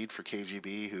 2-0 lead for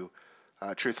KGB, who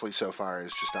truthfully so far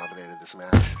has just dominated this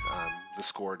match. The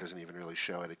score doesn't even really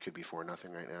show it. It could be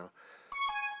 4-0 right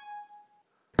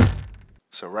now.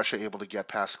 So Russia able to get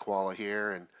past Koala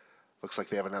here, and looks like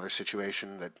they have another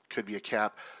situation that could be a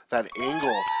cap. That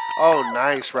angle, oh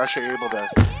nice. Russia able to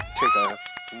take a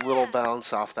little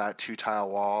bounce off that 2-tile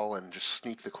wall and just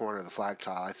sneak the corner of the flag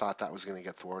tile. I thought that was going to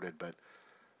get thwarted, but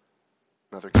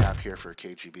Another cap here for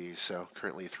KGB, so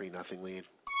currently a 3-0 lead.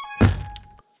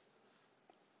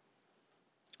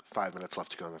 5 minutes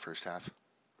left to go in the first half.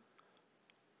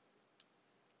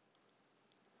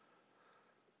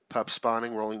 Pup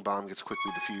spawning, rolling bomb gets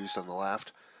quickly defused on the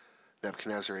left.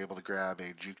 Nebuchadnezzar able to grab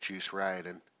a juke juice right,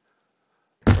 and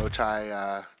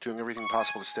Bowtie doing everything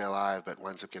possible to stay alive, but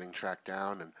winds up getting tracked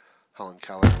down, and Helen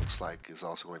Keller looks like is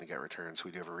also going to get returned, so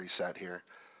we do have a reset here.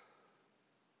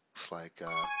 Looks like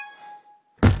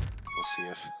we'll see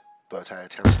if Bowtie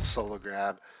attempts the solo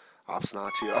grab, opts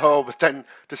not to. Oh, but then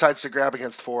decides to grab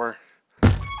against 4.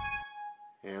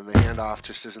 And the handoff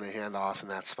just isn't a handoff in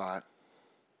that spot.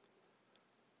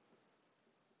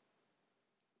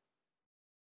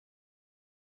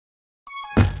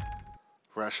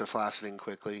 Russia flacciding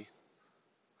quickly.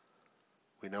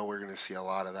 We know we're going to see a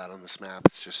lot of that on this map.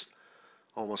 It's just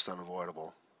almost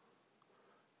unavoidable.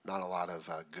 Not a lot of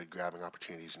good grabbing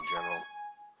opportunities in general.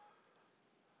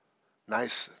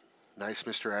 Nice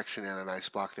misdirection and a nice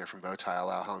block there from Bowtie.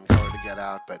 Allow Helen Keller to get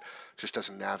out, but just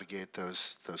doesn't navigate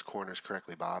those corners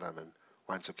correctly bottom and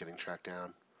winds up getting tracked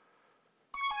down.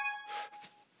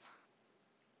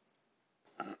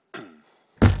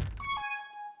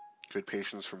 Good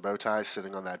patience from Bowtie,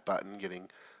 sitting on that button, getting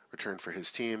returned for his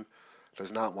team.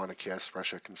 Does not want a kiss.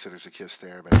 Russia considers a kiss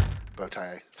there, but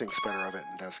Bowtie thinks better of it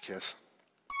and does kiss.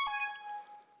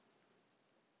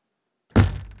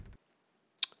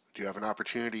 Do you have an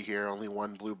opportunity here? Only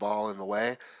one blue ball in the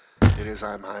way. It is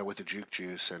I'm High with the juke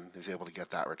juice and is able to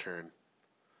get that return.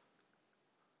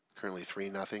 Currently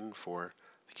 3-0 for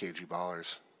the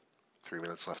KGBallers. 3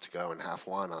 minutes left to go and half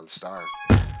one on Star.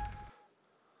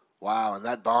 Wow, and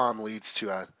that bomb leads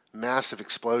to a massive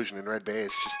explosion in red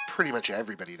base. Just pretty much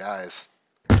everybody dies.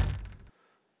 It's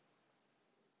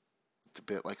a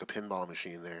bit like a pinball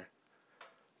machine there.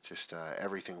 Just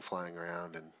everything flying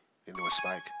around and into a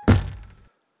spike.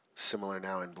 Similar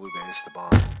now in blue base, the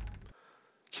bomb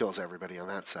kills everybody on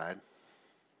that side.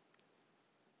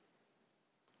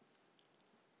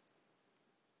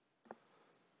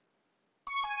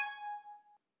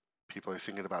 People are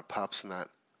thinking about pups in that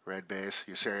red base.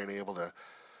 Yossarian able to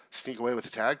sneak away with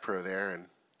the TagPro there, and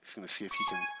he's going to see if he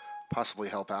can possibly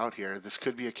help out here. This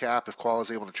could be a cap if Qual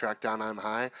is able to track down I'm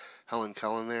High. Helen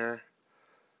Cullen there.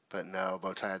 But no,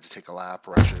 Bowtie had to take a lap.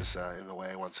 Russia's in the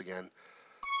way once again,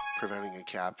 preventing a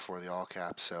cap for the all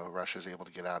cap. So Russia's able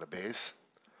to get out of base.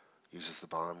 Uses the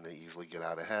bomb to easily get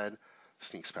out ahead.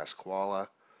 Sneaks past Koala.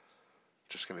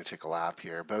 Just going to take a lap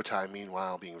here. Bowtie,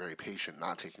 meanwhile, being very patient,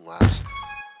 not taking laps.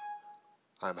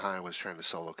 I'm High was trying to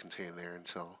solo contain there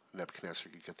until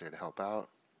Nebuchadnezzar could get there to help out.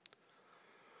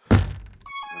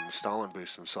 And Stalin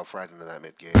boosted himself right into that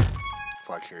mid-game.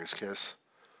 Flag carrier's kiss.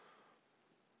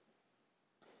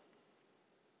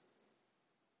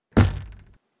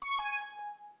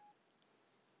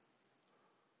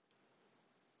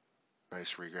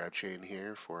 Nice regrab chain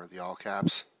here for the all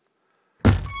caps.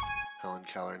 Helen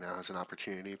Keller now has an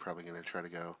opportunity. Probably going to try to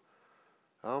go.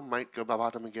 Oh, might go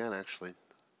bottom again, actually.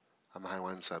 I'm High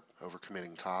winds up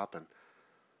overcommitting top and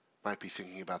might be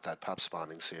thinking about that pup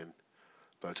spawning soon.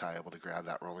 Bowtie able to grab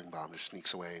that rolling bomb, just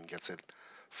sneaks away and gets it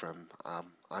from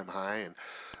I'm High and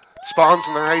spawns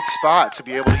in the right spot to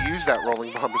be able to use that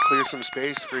rolling bomb to clear some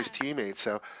space for his teammates.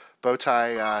 So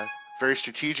Bowtie very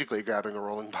strategically grabbing a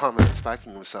rolling bomb and then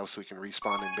spiking himself so he can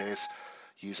respawn in base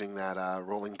using that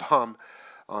rolling bomb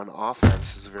on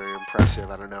offense is very impressive.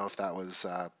 I don't know if that was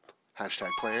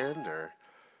hashtag planned or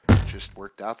just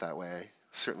worked out that way.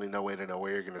 Certainly no way to know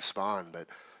where you're going to spawn, but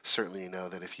certainly you know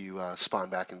that if you spawn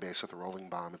back in base with a rolling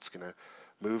bomb, it's going to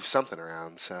move something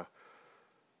around. So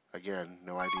again,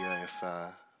 no idea if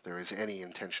there is any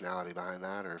intentionality behind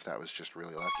that or if that was just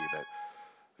really lucky, but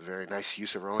very nice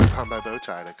use of rolling bomb by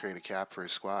Bowtie to create a cap for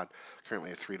his squad.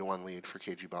 Currently a 3-1 lead for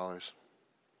KGBallers.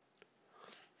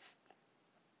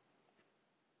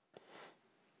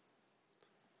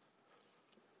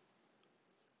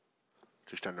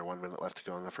 Just under 1 minute left to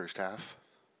go in the first half.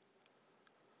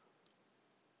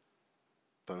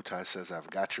 Bowtie says, I've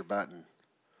got your button.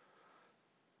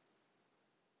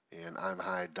 And I'm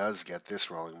High does get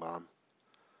this rolling bomb.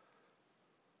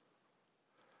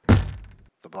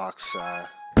 The blocks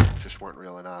just weren't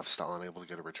real enough. Stalin able to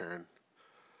get a return.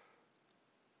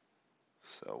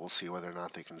 So we'll see whether or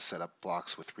not they can set up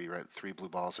blocks with three blue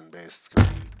balls in base. It's going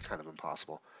to be kind of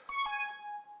impossible.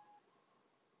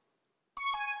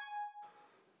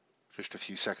 Just a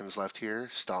few seconds left here.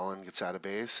 Stalin gets out of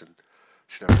base and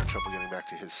should have no trouble getting back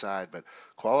to his side. But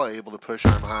Koala able to push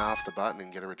I'm High off the button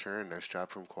and get a return. Nice job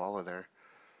from Koala there.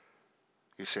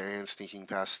 Yossarian sneaking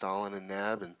past Stalin and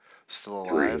Neb and still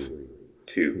alive. 3,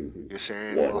 2,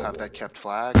 Yossarian 1. will have that kept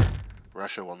flag.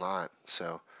 Russia will not.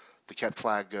 So the Ket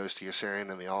flag goes to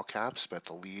Yossarian in the all caps, but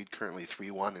the lead currently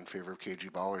 3-1 in favor of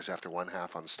KGBallers after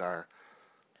 1/2 on star.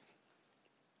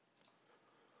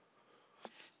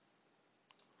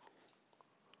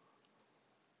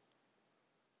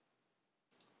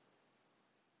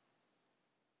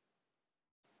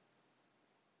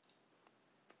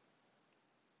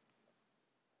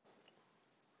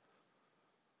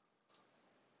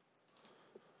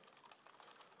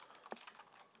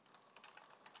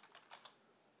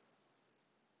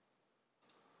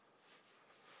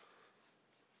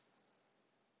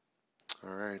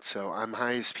 All right, so I'm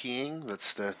high is peeing.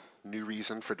 That's the new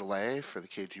reason for delay for the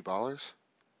KGBallers.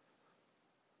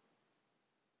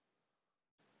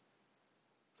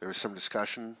 There was some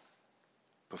discussion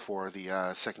before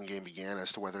the second game began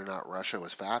as to whether or not Russia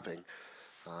was fapping.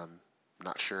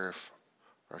 Not sure if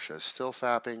Russia is still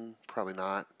fapping. Probably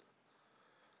not.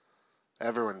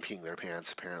 Everyone peeing their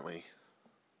pants, apparently.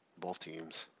 Both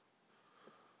teams.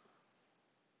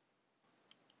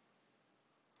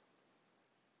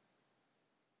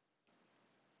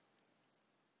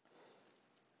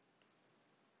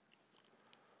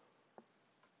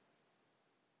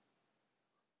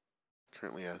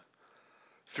 Currently a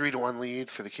 3-1 lead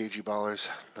for the KGBallers.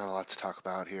 Not a lot to talk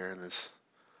about here in this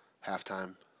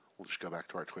halftime. We'll just go back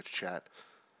to our Twitch chat.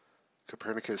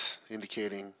 Copernicus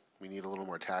indicating we need a little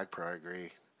more TagPro. I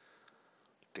agree.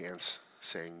 Dance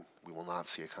saying we will not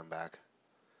see a comeback.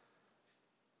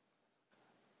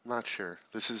 I'm not sure.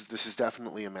 This is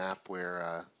definitely a map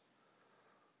where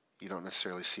you don't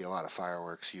necessarily see a lot of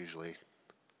fireworks usually.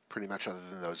 Pretty much other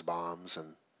than those bombs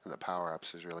and the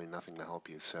power-ups, there's really nothing to help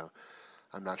you. So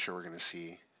I'm not sure we're going to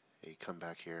see a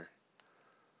comeback here.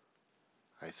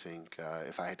 I think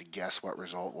if I had to guess what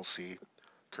result we'll see,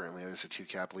 currently there's a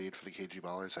 2-cap lead for the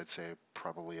KGBallers. I'd say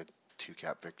probably a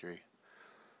 2-cap victory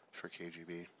for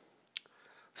KGB.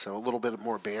 So a little bit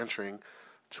more bantering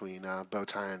between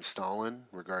Bowtie and Stalin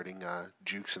regarding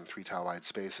jukes and 3-tile wide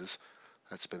spaces.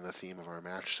 That's been the theme of our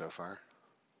match so far.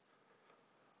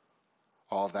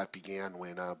 All of that began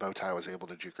when Bowtie was able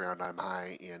to juke around I'm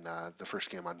high in the first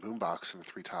game on Boombox in the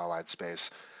 3-tile wide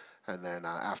space. And then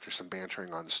after some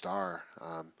bantering on Star,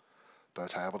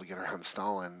 Bowtie able to get around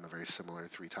Stalin in a very similar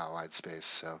 3-tile wide space.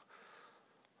 So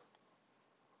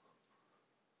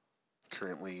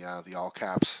currently the all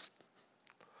caps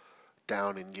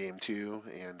down in game 2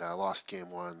 and lost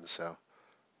game 1. So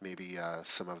maybe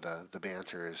some of the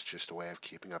banter is just a way of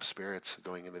keeping up spirits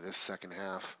going into this second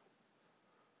half.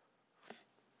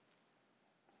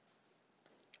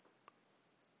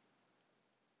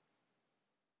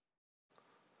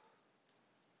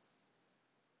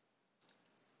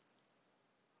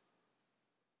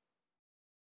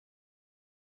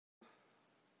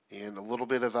 And a little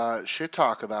bit of shit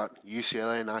talk about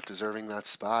UCLA not deserving that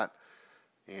spot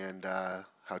and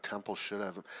how Temple should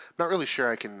have. I'm not really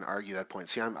sure I can argue that point.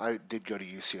 See, I did go to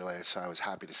UCLA, so I was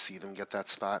happy to see them get that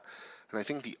spot. And I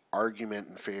think the argument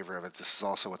in favor of it, this is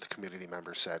also what the community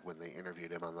member said when they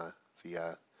interviewed him on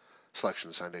the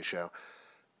Selection Sunday show,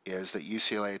 is that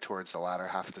UCLA towards the latter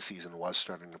half of the season was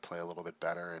starting to play a little bit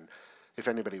better. And if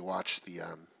anybody watched the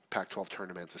Pac-12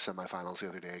 tournament, the semifinals the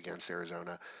other day against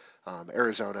Arizona,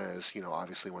 Arizona is,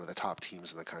 obviously one of the top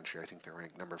teams in the country. I think they're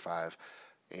ranked number 5.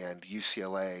 And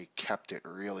UCLA kept it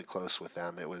really close with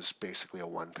them. It was basically a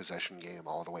 1-possession game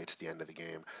all the way to the end of the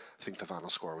game. I think the final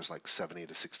score was like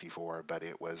 70-64, but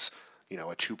it was, a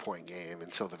 2-point game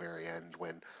until the very end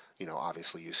when,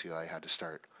 obviously UCLA had to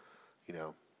start,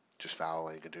 just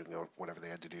fouling and doing whatever they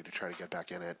had to do to try to get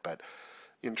back in it. But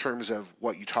in terms of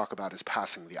what you talk about as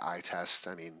passing the eye test,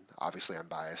 I mean, obviously I'm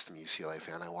biased. I'm a UCLA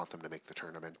fan. I want them to make the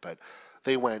tournament, but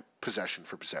they went possession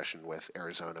for possession with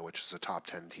Arizona, which is a top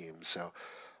 10 team. So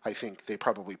I think they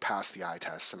probably passed the eye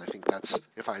test, and I think that's,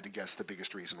 if I had to guess, the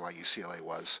biggest reason why UCLA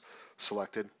was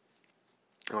selected.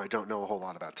 I don't know a whole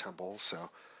lot about Temple, so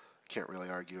can't really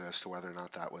argue as to whether or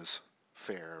not that was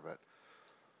fair, but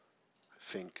I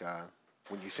think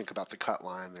when you think about the cut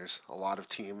line, there's a lot of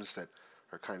teams that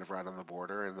are kind of right on the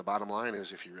border. And the bottom line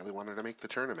is, if you really wanted to make the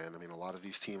tournament, I mean, a lot of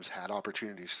these teams had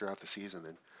opportunities throughout the season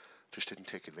and just didn't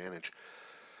take advantage.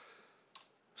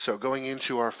 So going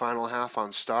into our final half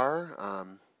on Star,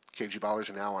 KGBallers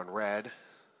are now on red.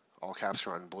 All caps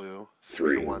are on blue.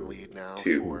 3-1 lead now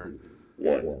for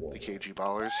the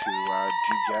KGBallers, who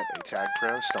do get a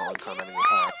TagPro. Stalin commenting with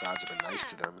how gods have been nice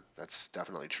to them. That's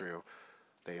definitely true.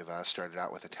 They've started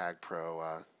out with a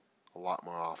TagPro a lot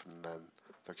more often than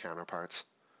their counterparts.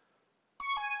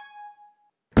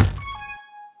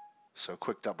 So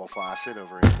quick double flaccid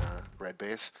over in red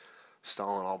base.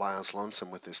 Stalin all by his lonesome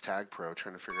with this TagPro,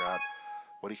 trying to figure out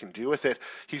what he can do with it.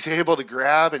 He's able to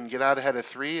grab and get out ahead of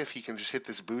 3 if he can just hit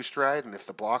this boost ride, and if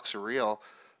the blocks are real,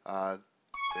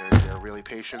 they're really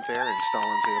patient there, and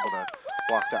Stalin's able to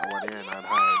walk that one in. I'm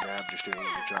high on Neb, just doing a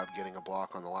good job getting a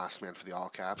block on the last man for the all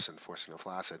caps and forcing a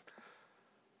flaccid.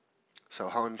 So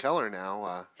Helen Keller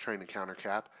now trying to counter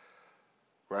cap.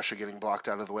 Russia getting blocked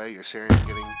out of the way. Yossarian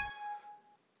getting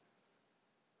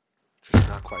just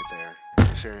not quite there.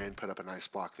 Yossarian put up a nice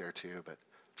block there too, but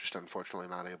just unfortunately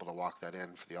not able to walk that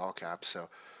in for the all caps. So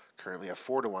currently a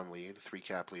 4-1 lead,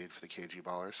 3-cap lead for the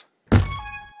KGBallers.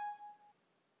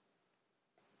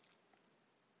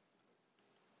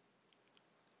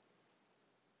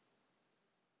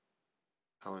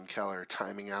 Helen Keller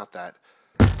timing out that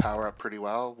power up pretty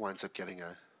well, winds up getting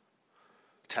a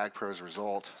TagPro's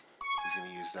result. He's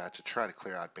going to use that to try to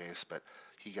clear out base, but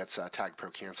he gets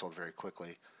TagPro canceled very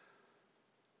quickly,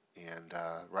 and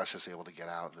Russia's able to get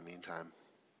out in the meantime.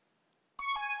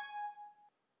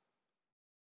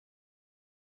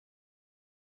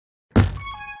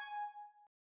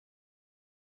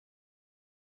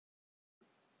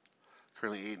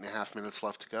 Currently 8.5 minutes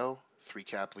left to go.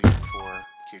 3-cap lead for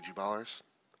KGBallers.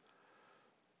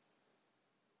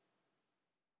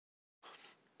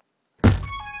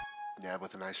 Neb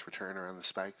with a nice return around the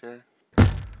spike there.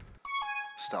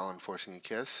 Stalin forcing a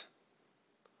kiss.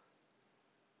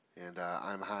 And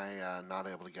I'm high, not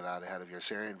able to get out ahead of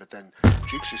Yossarian, but then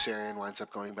Jukes Yossarian winds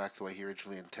up going back the way he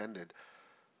originally intended.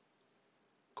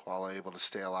 Koala able to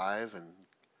stay alive and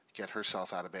get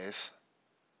herself out of base.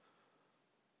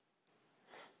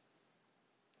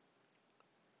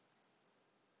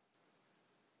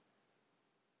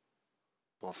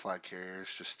 Both flag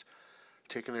carriers just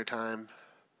taking their time.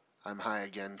 I'm high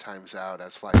again, times out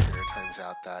as flag carrier times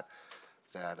out that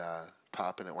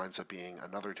pop, and it winds up being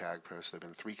another TagPro. So there have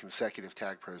been 3 consecutive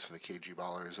TagPros for the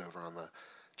KGBallers over on the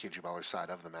KGBallers side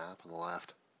of the map on the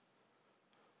left.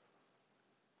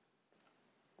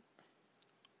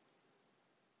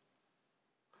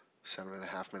 Seven and a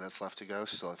half minutes left to go.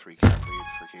 Still a 3-cap lead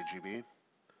for KGB.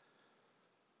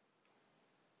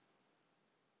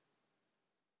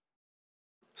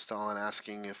 Stalin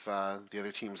asking if the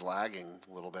other team's lagging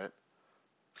a little bit.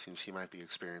 Seems he might be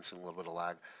experiencing a little bit of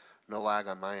lag. No lag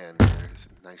on my end here. It's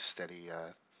a nice steady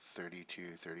 32,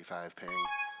 35 ping.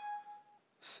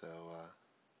 So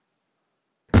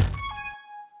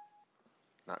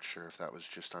not sure if that was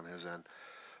just on his end.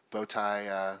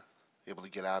 Bowtie able to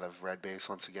get out of red base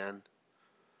once again.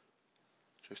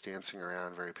 Just dancing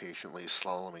around very patiently,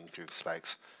 slaloming through the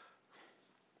spikes.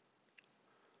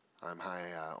 I'm high,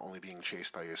 only being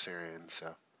chased by Yossarian, so.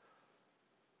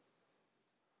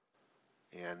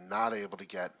 And not able to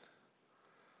get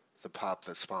the pop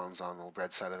that spawns on the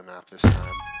red side of the map this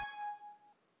time.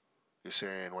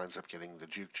 Yossarian winds up getting the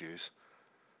juke juice.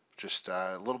 Just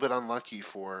a little bit unlucky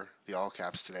for the all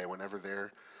caps today. Whenever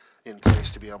they're in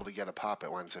place to be able to get a pop,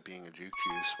 it winds up being a juke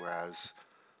juice, whereas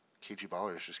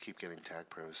KGBallers just keep getting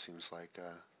TagPros. Seems like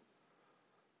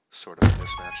sort of a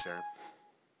mismatch there.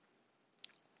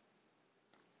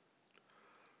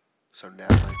 So Neb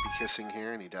might be kissing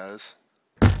here, and he does.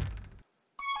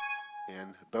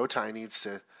 And Bowtie needs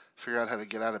to figure out how to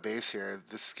get out of base here.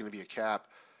 This is going to be a cap.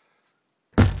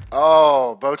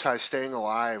 Oh, Bowtie staying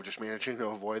alive, just managing to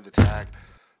avoid the tag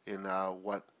in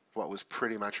what was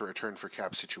pretty much a return for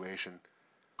cap situation.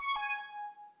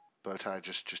 Bowtie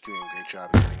just doing a great job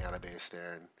of getting out of base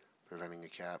there and preventing a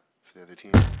cap for the other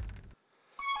team.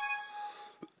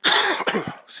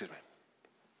 Excuse me.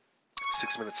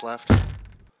 6 minutes left.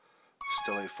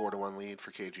 Still a 4-1 lead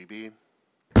for KGB.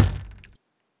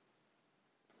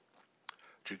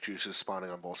 Juke Juice is spawning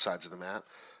on both sides of the map,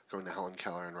 going to Helen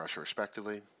Keller and Russia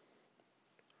respectively.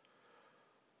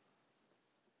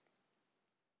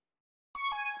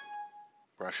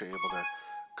 Russia able to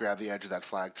grab the edge of that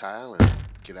flag tile and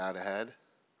get out ahead.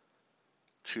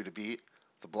 2 to beat.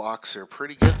 The blocks are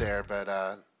pretty good there, but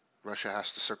Russia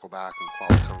has to circle back, and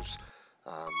Koala comes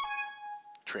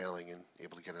trailing and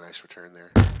able to get a nice return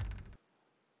there.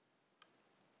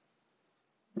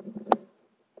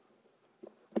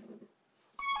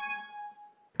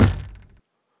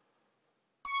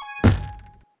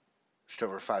 Just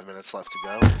over 5 minutes left to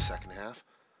go in the second half.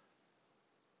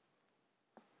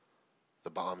 The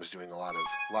bomb is doing a lot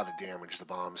of damage. The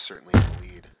bomb is certainly in the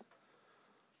lead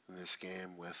in this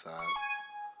game with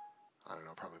I don't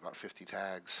know, probably about 50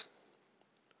 tags.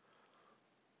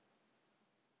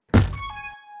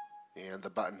 And the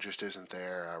button just isn't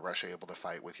there. Russia able to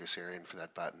fight with Yossarian for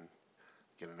that button,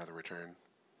 get another return.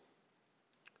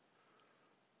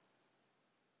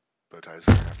 Bowtie's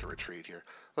going to have to retreat here.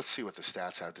 Let's see what the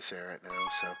stats have to say right now.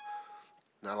 So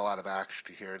not a lot of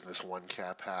action here in this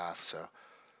 1-cap half. So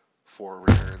 4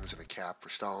 returns and a cap for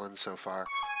Stalin so far.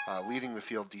 Leading the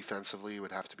field defensively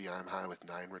would have to be I'm High with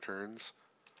 9 returns.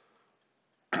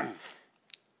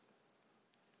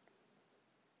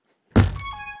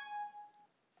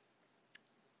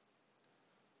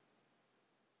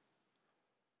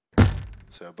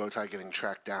 So Bowtie getting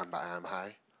tracked down by I'm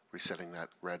High, resetting that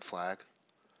red flag.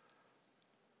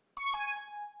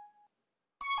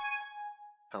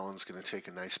 Helen's going to take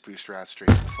a nice boost rat straight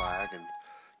to the flag and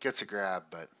gets a grab,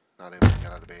 but not able to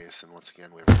get out of base. And once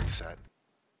again, we have a reset.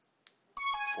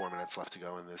 4 minutes left to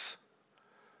go in this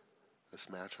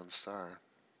match on Star.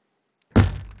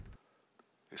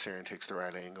 Asarian takes the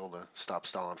right angle to stop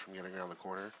Stalin from getting around the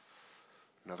corner.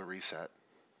 Another reset.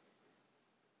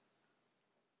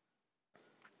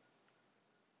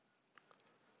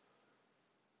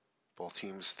 Both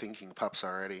teams thinking pups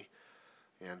already.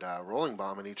 And rolling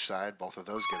bomb on each side, both of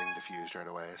those getting diffused right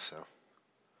away. So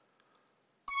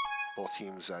both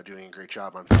teams doing a great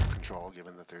job on pup control,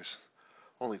 given that there's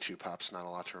only 2 pups, not a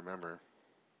lot to remember.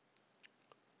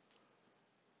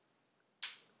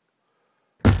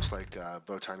 Looks like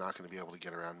Bowtie not going to be able to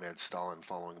get around mid. Stalin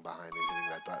following behind and hitting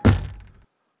that button.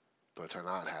 Bowtie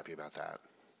not happy about that.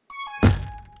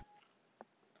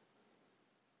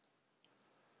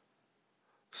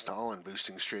 Stalin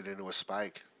boosting straight into a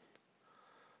spike.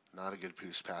 Not a good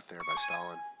boost path there by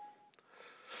Stalin.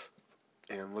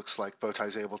 And looks like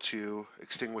Bowtie's able to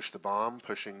extinguish the bomb,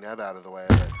 pushing Neb out of the way,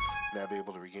 but Neb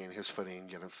able to regain his footing,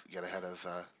 get ahead of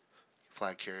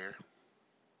flag carrier.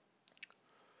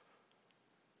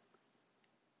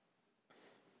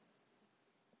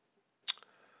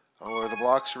 Oh, are the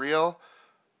blocks real?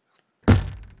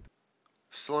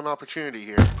 Still an opportunity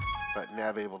here, but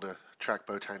Neb able to track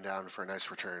Bowtie down for a nice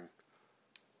return.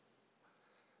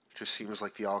 Just seems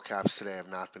like the all caps today have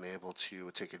not been able to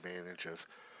take advantage of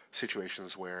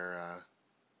situations where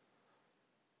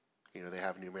they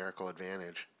have numerical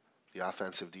advantage. The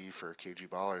offensive D for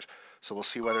KGBallers. So we'll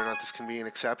see whether or not this can be an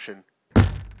exception.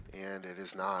 And it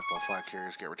is not. Both flag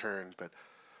carriers get returned, but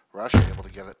Russia able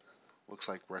to get it. Looks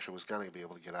like Russia was going to be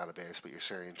able to get out of base, but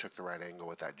Asarian took the right angle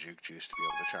with that juke juice to be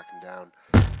able to track him down.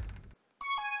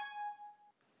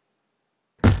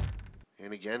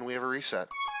 And again, we have a reset.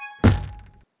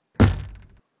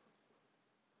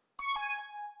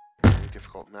 Very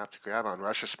difficult map to grab on.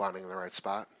 Russia spawning in the right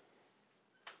spot.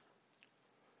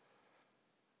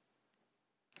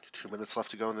 2 minutes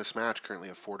left to go in this match. Currently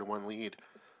a 4-1 lead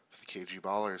for the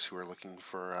KGBallers, who are looking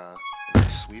for a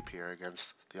nice sweep here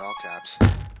against the All Caps.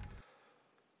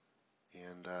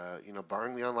 And,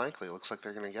 barring the unlikely, it looks like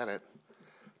they're going to get it.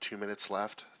 2 minutes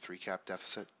left, 3 cap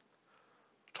deficit.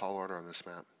 Tall order on this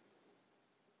map.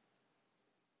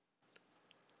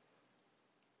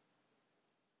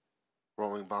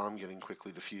 Rolling bomb getting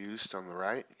quickly diffused on the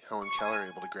right. Helen Keller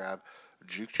able to grab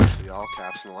juke juice for the all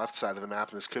caps on the left side of the map,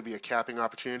 and this could be a capping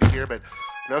opportunity here, but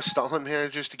no, Stalin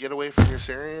manages to get away from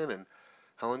Asarian, and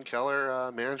Helen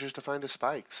Keller manages to find a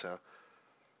spike. So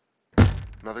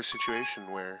another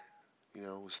situation where, it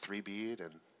was 3-bead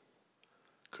and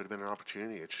could have been an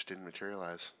opportunity. It just didn't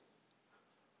materialize.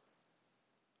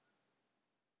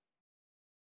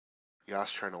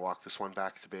 Yas trying to walk this one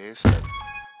back to base, but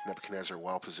Nebuchadnezzar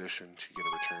well positioned to get a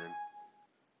return.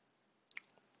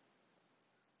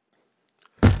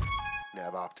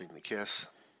 Neb opting the kiss.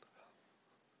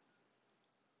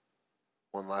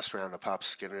 One last round of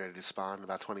pups getting ready to spawn in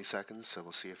about 20 seconds, so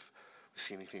we'll see if we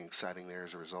see anything exciting there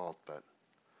as a result, but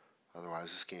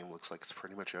otherwise this game looks like it's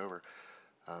pretty much over.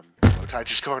 Bowtie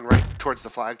just going right towards the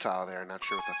flag tile there. Not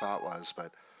sure what the thought was,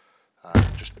 but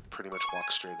just pretty much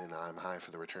walked straight into I'm High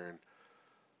for the return.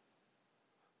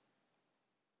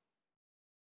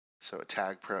 So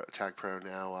TagPro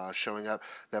now showing up.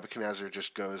 Nebuchadnezzar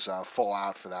just goes full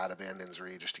out for that, abandons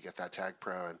Re just to get that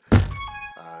TagPro,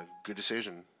 and good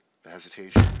decision. The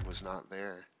hesitation was not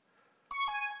there.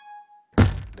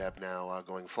 Neb now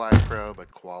going flag pro, but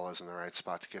Koala's in the right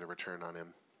spot to get a return on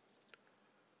him.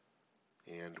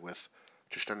 And with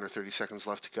just under 30 seconds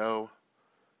left to go,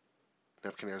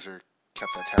 Nebuchadnezzar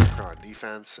kept that TagPro on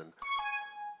defense, and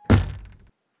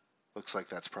looks like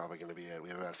that's probably going to be it. We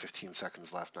have about 15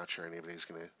 seconds left. Not sure anybody's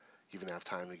going to even have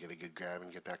time to get a good grab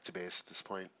and get back to base at this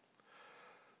point.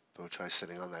 Bowtie's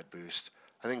sitting on that boost.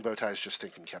 I think Bowtie's just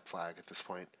thinking kept flag at this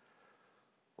point.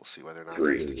 We'll see whether or not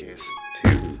that's the case.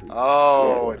 2,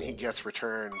 Oh, 1. and he gets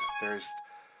returned.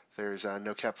 There's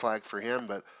no kept flag for him,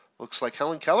 but looks like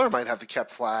Helen Keller might have the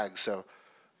kept flag. So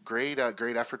great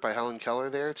effort by Helen Keller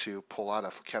there to pull out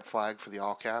a kept flag for the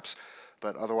all caps.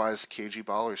 But otherwise,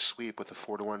 KGBallers sweep with a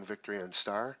 4-1 victory on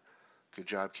Star. Good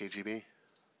job, KGB.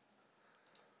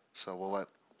 So we'll let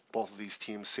both of these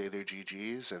teams say their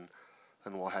GGs, and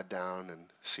and we'll head down and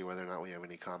see whether or not we have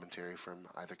any commentary from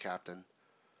either captain.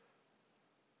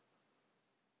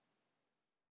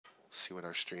 See what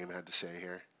our stream had to say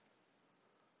here.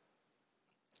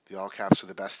 The All Caps were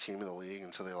the best team in the league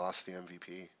until they lost the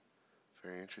MVP.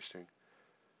 Very interesting.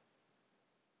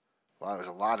 Wow, there's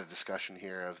a lot of discussion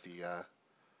here of the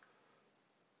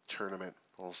tournament.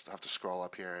 We'll have to scroll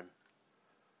up here, and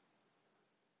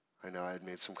I know I had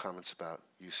made some comments about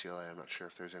UCLA. I'm not sure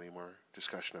if there's any more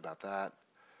discussion about that.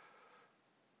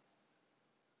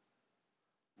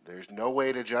 There's no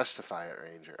way to justify it,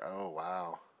 Ranger. Oh,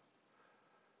 wow.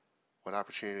 What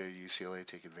opportunity did UCLA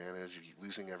take advantage of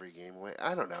losing every game away?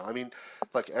 I don't know. I mean,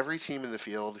 look, every team in the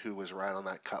field who was right on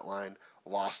that cut line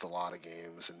lost a lot of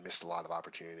games and missed a lot of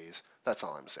opportunities. That's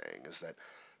all I'm saying, is that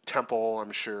Temple,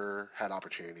 I'm sure, had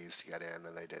opportunities to get in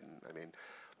and they didn't. I mean,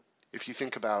 if you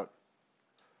think about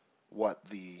what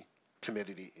the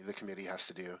committee has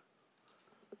to do.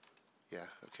 Yeah,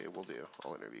 okay, we'll do.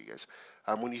 I'll interview you guys.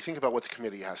 When you think about what the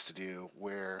committee has to do,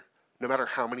 where no matter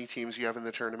how many teams you have in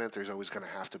the tournament, there's always going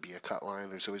to have to be a cut line.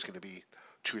 There's always going to be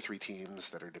 2 or 3 teams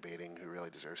that are debating who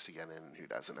really deserves to get in and who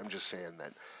doesn't. I'm just saying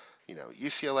that, you know,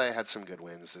 UCLA had some good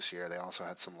wins this year. They also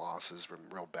had some losses,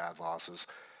 real bad losses.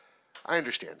 I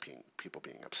understand people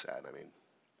being upset. I mean,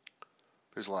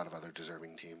 there's a lot of other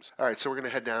deserving teams. All right, so we're going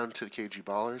to head down to the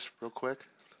KGBallers real quick.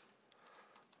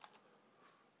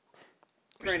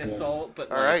 Grain of salt,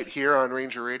 but all right, here on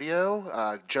Ranger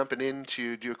Radio, jumping in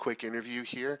to do a quick interview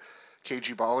here.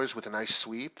 KGBallers with a nice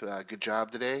sweep. Good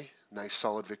job today. Nice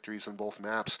solid victories on both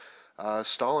maps.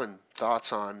 Stalin,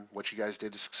 thoughts on what you guys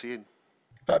did to succeed?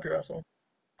 Fap your asshole.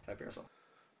 Fap your asshole.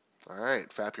 All right,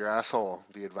 fap your asshole.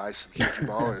 The advice of the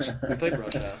KGBallers. We played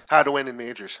Russia. How to win in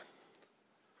majors.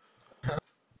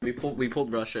 We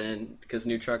pulled Russia in because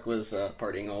New Truck was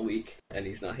partying all week and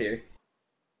he's not here.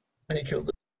 And he killed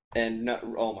it. And not,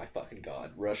 oh my fucking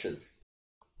god, Russia's.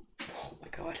 Oh my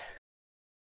god.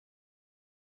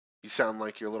 You sound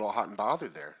like you're a little hot and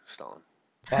bothered there, Stalin.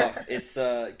 It's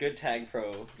good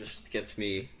TagPro just gets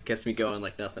me going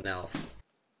like nothing else.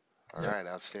 All right,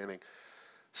 outstanding.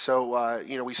 So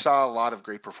you know, we saw a lot of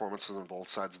great performances on both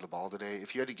sides of the ball today.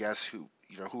 If you had to guess who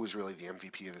was really the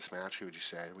MVP of this match, who would you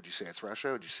say? Would you say it's Russia?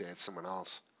 Or would you say it's someone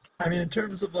else? I mean, in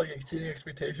terms of like exceeding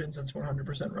expectations, it's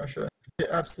 100% Russia. Yeah,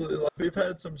 absolutely. Like, we've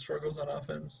had some struggles on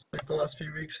offense like the last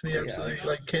few weeks, and he absolutely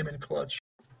like came in clutch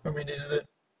when we needed it.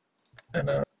 And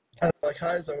like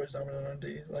High is always dominant on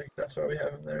D. Like that's why we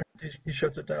have him there. He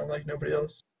shuts it down like nobody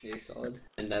else. He's solid.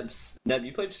 And Neb,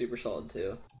 you played super solid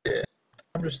too. Yeah,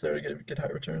 I'm just there to get high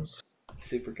returns.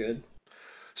 Super good.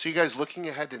 So you guys looking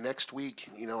ahead to next week,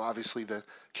 you know, obviously the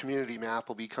community map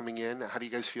will be coming in. How do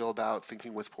you guys feel about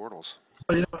thinking with portals?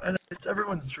 But you know, and it's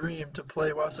everyone's dream to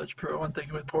play Wasatch Pro and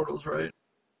thinking with portals, right?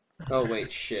 Oh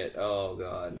wait, shit. Oh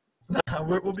god. Nah,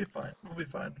 we'll be fine. We'll be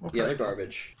fine. They're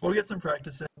garbage. We'll get some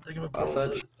practice in. Thinking with portals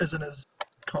Wasatch isn't as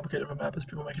complicated of a map as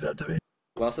people make it out to be.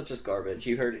 Wasatch is garbage.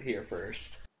 You heard it here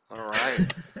first. All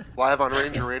right, live on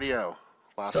Ranger Radio.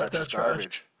 Wasatch is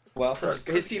garbage. Wasatch,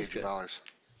 his team's good. KGBallers.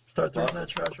 Start throwing that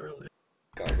trash early.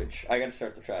 Garbage. I gotta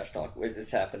start the trash talk.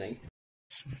 It's happening.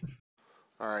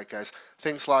 All right, guys.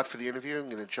 Thanks a lot for the interview. I'm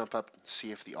going to jump up and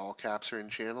see if the all caps are in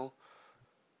channel.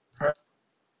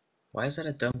 Why is that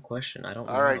a dumb question? I don't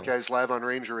know. All right, guys. Live on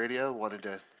Ranger Radio. Wanted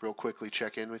to real quickly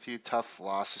check in with you. Tough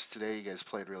losses today. You guys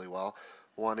played really well.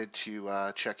 Wanted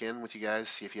to check in with you guys,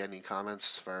 see if you had any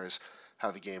comments as far as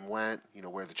how the game went, you know,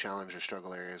 where the challenge or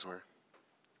struggle areas were.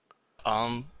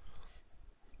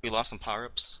 We lost some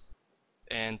power-ups,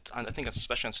 and I think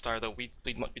especially on Star, though, we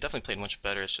definitely played much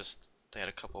better. It's just they had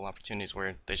a couple opportunities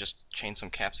where they just chained some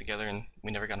caps together, and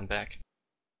we never got them back.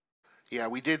 Yeah,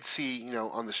 we did see, you know,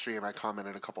 on the stream, I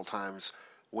commented a couple times,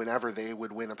 whenever they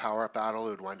would win a power-up battle,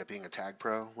 it would wind up being a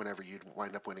TagPro. Whenever you'd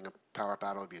wind up winning a power-up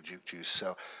battle, it would be a Juke Juice.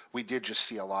 So we did just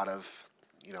see a lot of,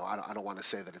 you know, I don't want to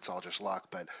say that it's all just luck,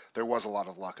 but there was a lot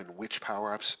of luck in which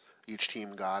power-ups each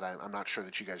team got. I'm not sure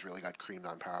that you guys really got creamed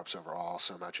on power-ups overall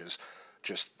so much as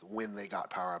just when they got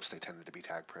power-ups, they tended to be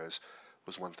TagPros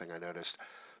was one thing I noticed.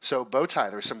 So Bowtie,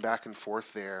 there was some back and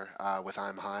forth there with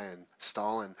I'm High and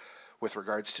Stalin with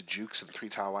regards to jukes and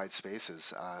 3-tile wide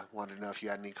spaces. Wanted to know if you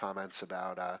had any comments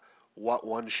about what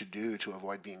one should do to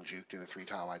avoid being juked in a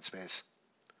 3-tile wide space.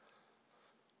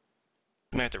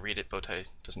 You might have to read it. Bowtie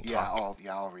doesn't Yeah, talk.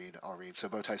 I'll read. So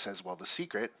Bowtie says, well, the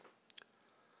secret,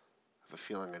 I have a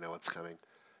feeling I know what's coming,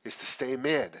 is to stay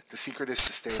mid. The secret is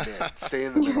to stay mid. Stay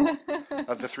in the middle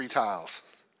of the 3 tiles.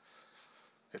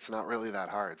 It's not really that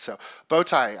hard. So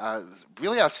Bowtie,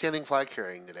 really outstanding flag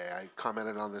carrying today. I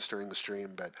commented on this during the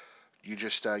stream, but you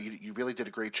just you really did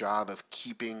a great job of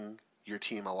keeping your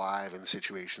team alive in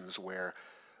situations where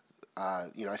I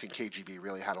think KGB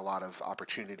really had a lot of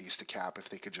opportunities to cap if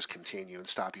they could just contain you and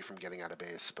stop you from getting out of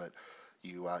base. But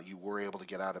you were able to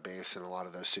get out of base in a lot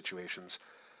of those situations.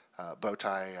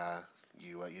 Bowtie,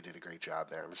 you did a great job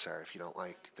there. I'm sorry if you don't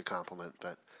like the compliment,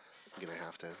 but I'm gonna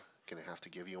have to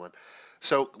give you one.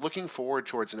 So looking forward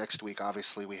towards next week,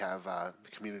 obviously we have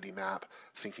the community map,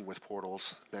 Thinking with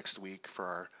Portals, next week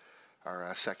for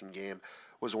our second game.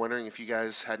 Was wondering if you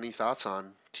guys had any thoughts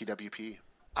on TWP.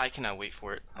 I cannot wait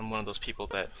for it. I'm one of those people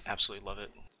that absolutely love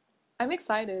it. I'm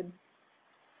excited.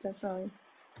 Definitely.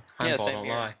 Heimball, same don't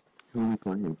here. lie. Who are we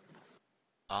playing?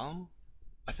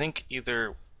 I think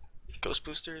either Ghost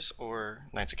Boosters or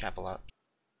Knights of Camelot.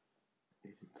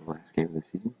 Is it the last game of the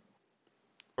season?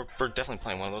 We're definitely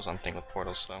playing one of those on Thing with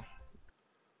Portals, so.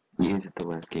 Is it the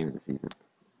last game of the season?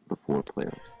 Before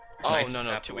playoffs? Oh, Knights no,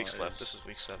 of 2 weeks Camelot left. This is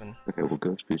week 7. Okay, well,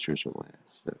 Ghost Boosters are last,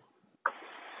 so.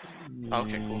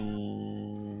 Okay,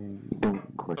 cool. Don't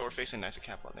So question. we're facing Knights of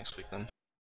Camelot next week then.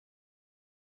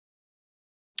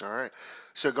 All right.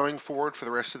 So going forward for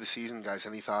the rest of the season, guys,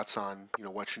 any thoughts on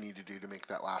what you need to do to make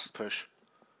that last push?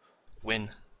 Win.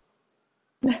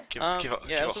 Yeah,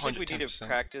 I also think we need to 110%.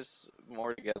 practice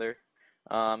more together.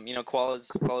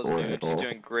 Koala's new, she's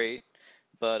doing great,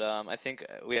 but I think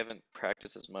we haven't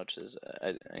practiced as much as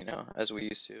as we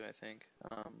used to. I think.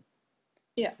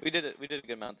 Yeah. We did a good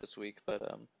amount this week, but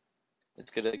it's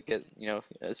good to get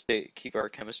keep our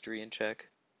chemistry in check.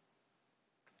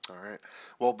 All right.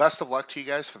 Well, best of luck to you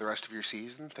guys for the rest of your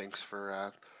season. Thanks for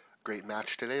a great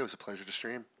match today. It was a pleasure to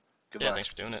stream. Good Yeah, luck. thanks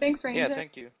for doing it. Thanks, Ranger. Yeah,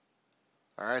 thank you.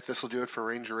 All right. This will do it for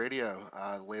Ranger Radio.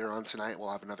 Later on tonight,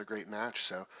 we'll have another great match.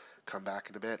 So come back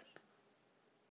in a bit.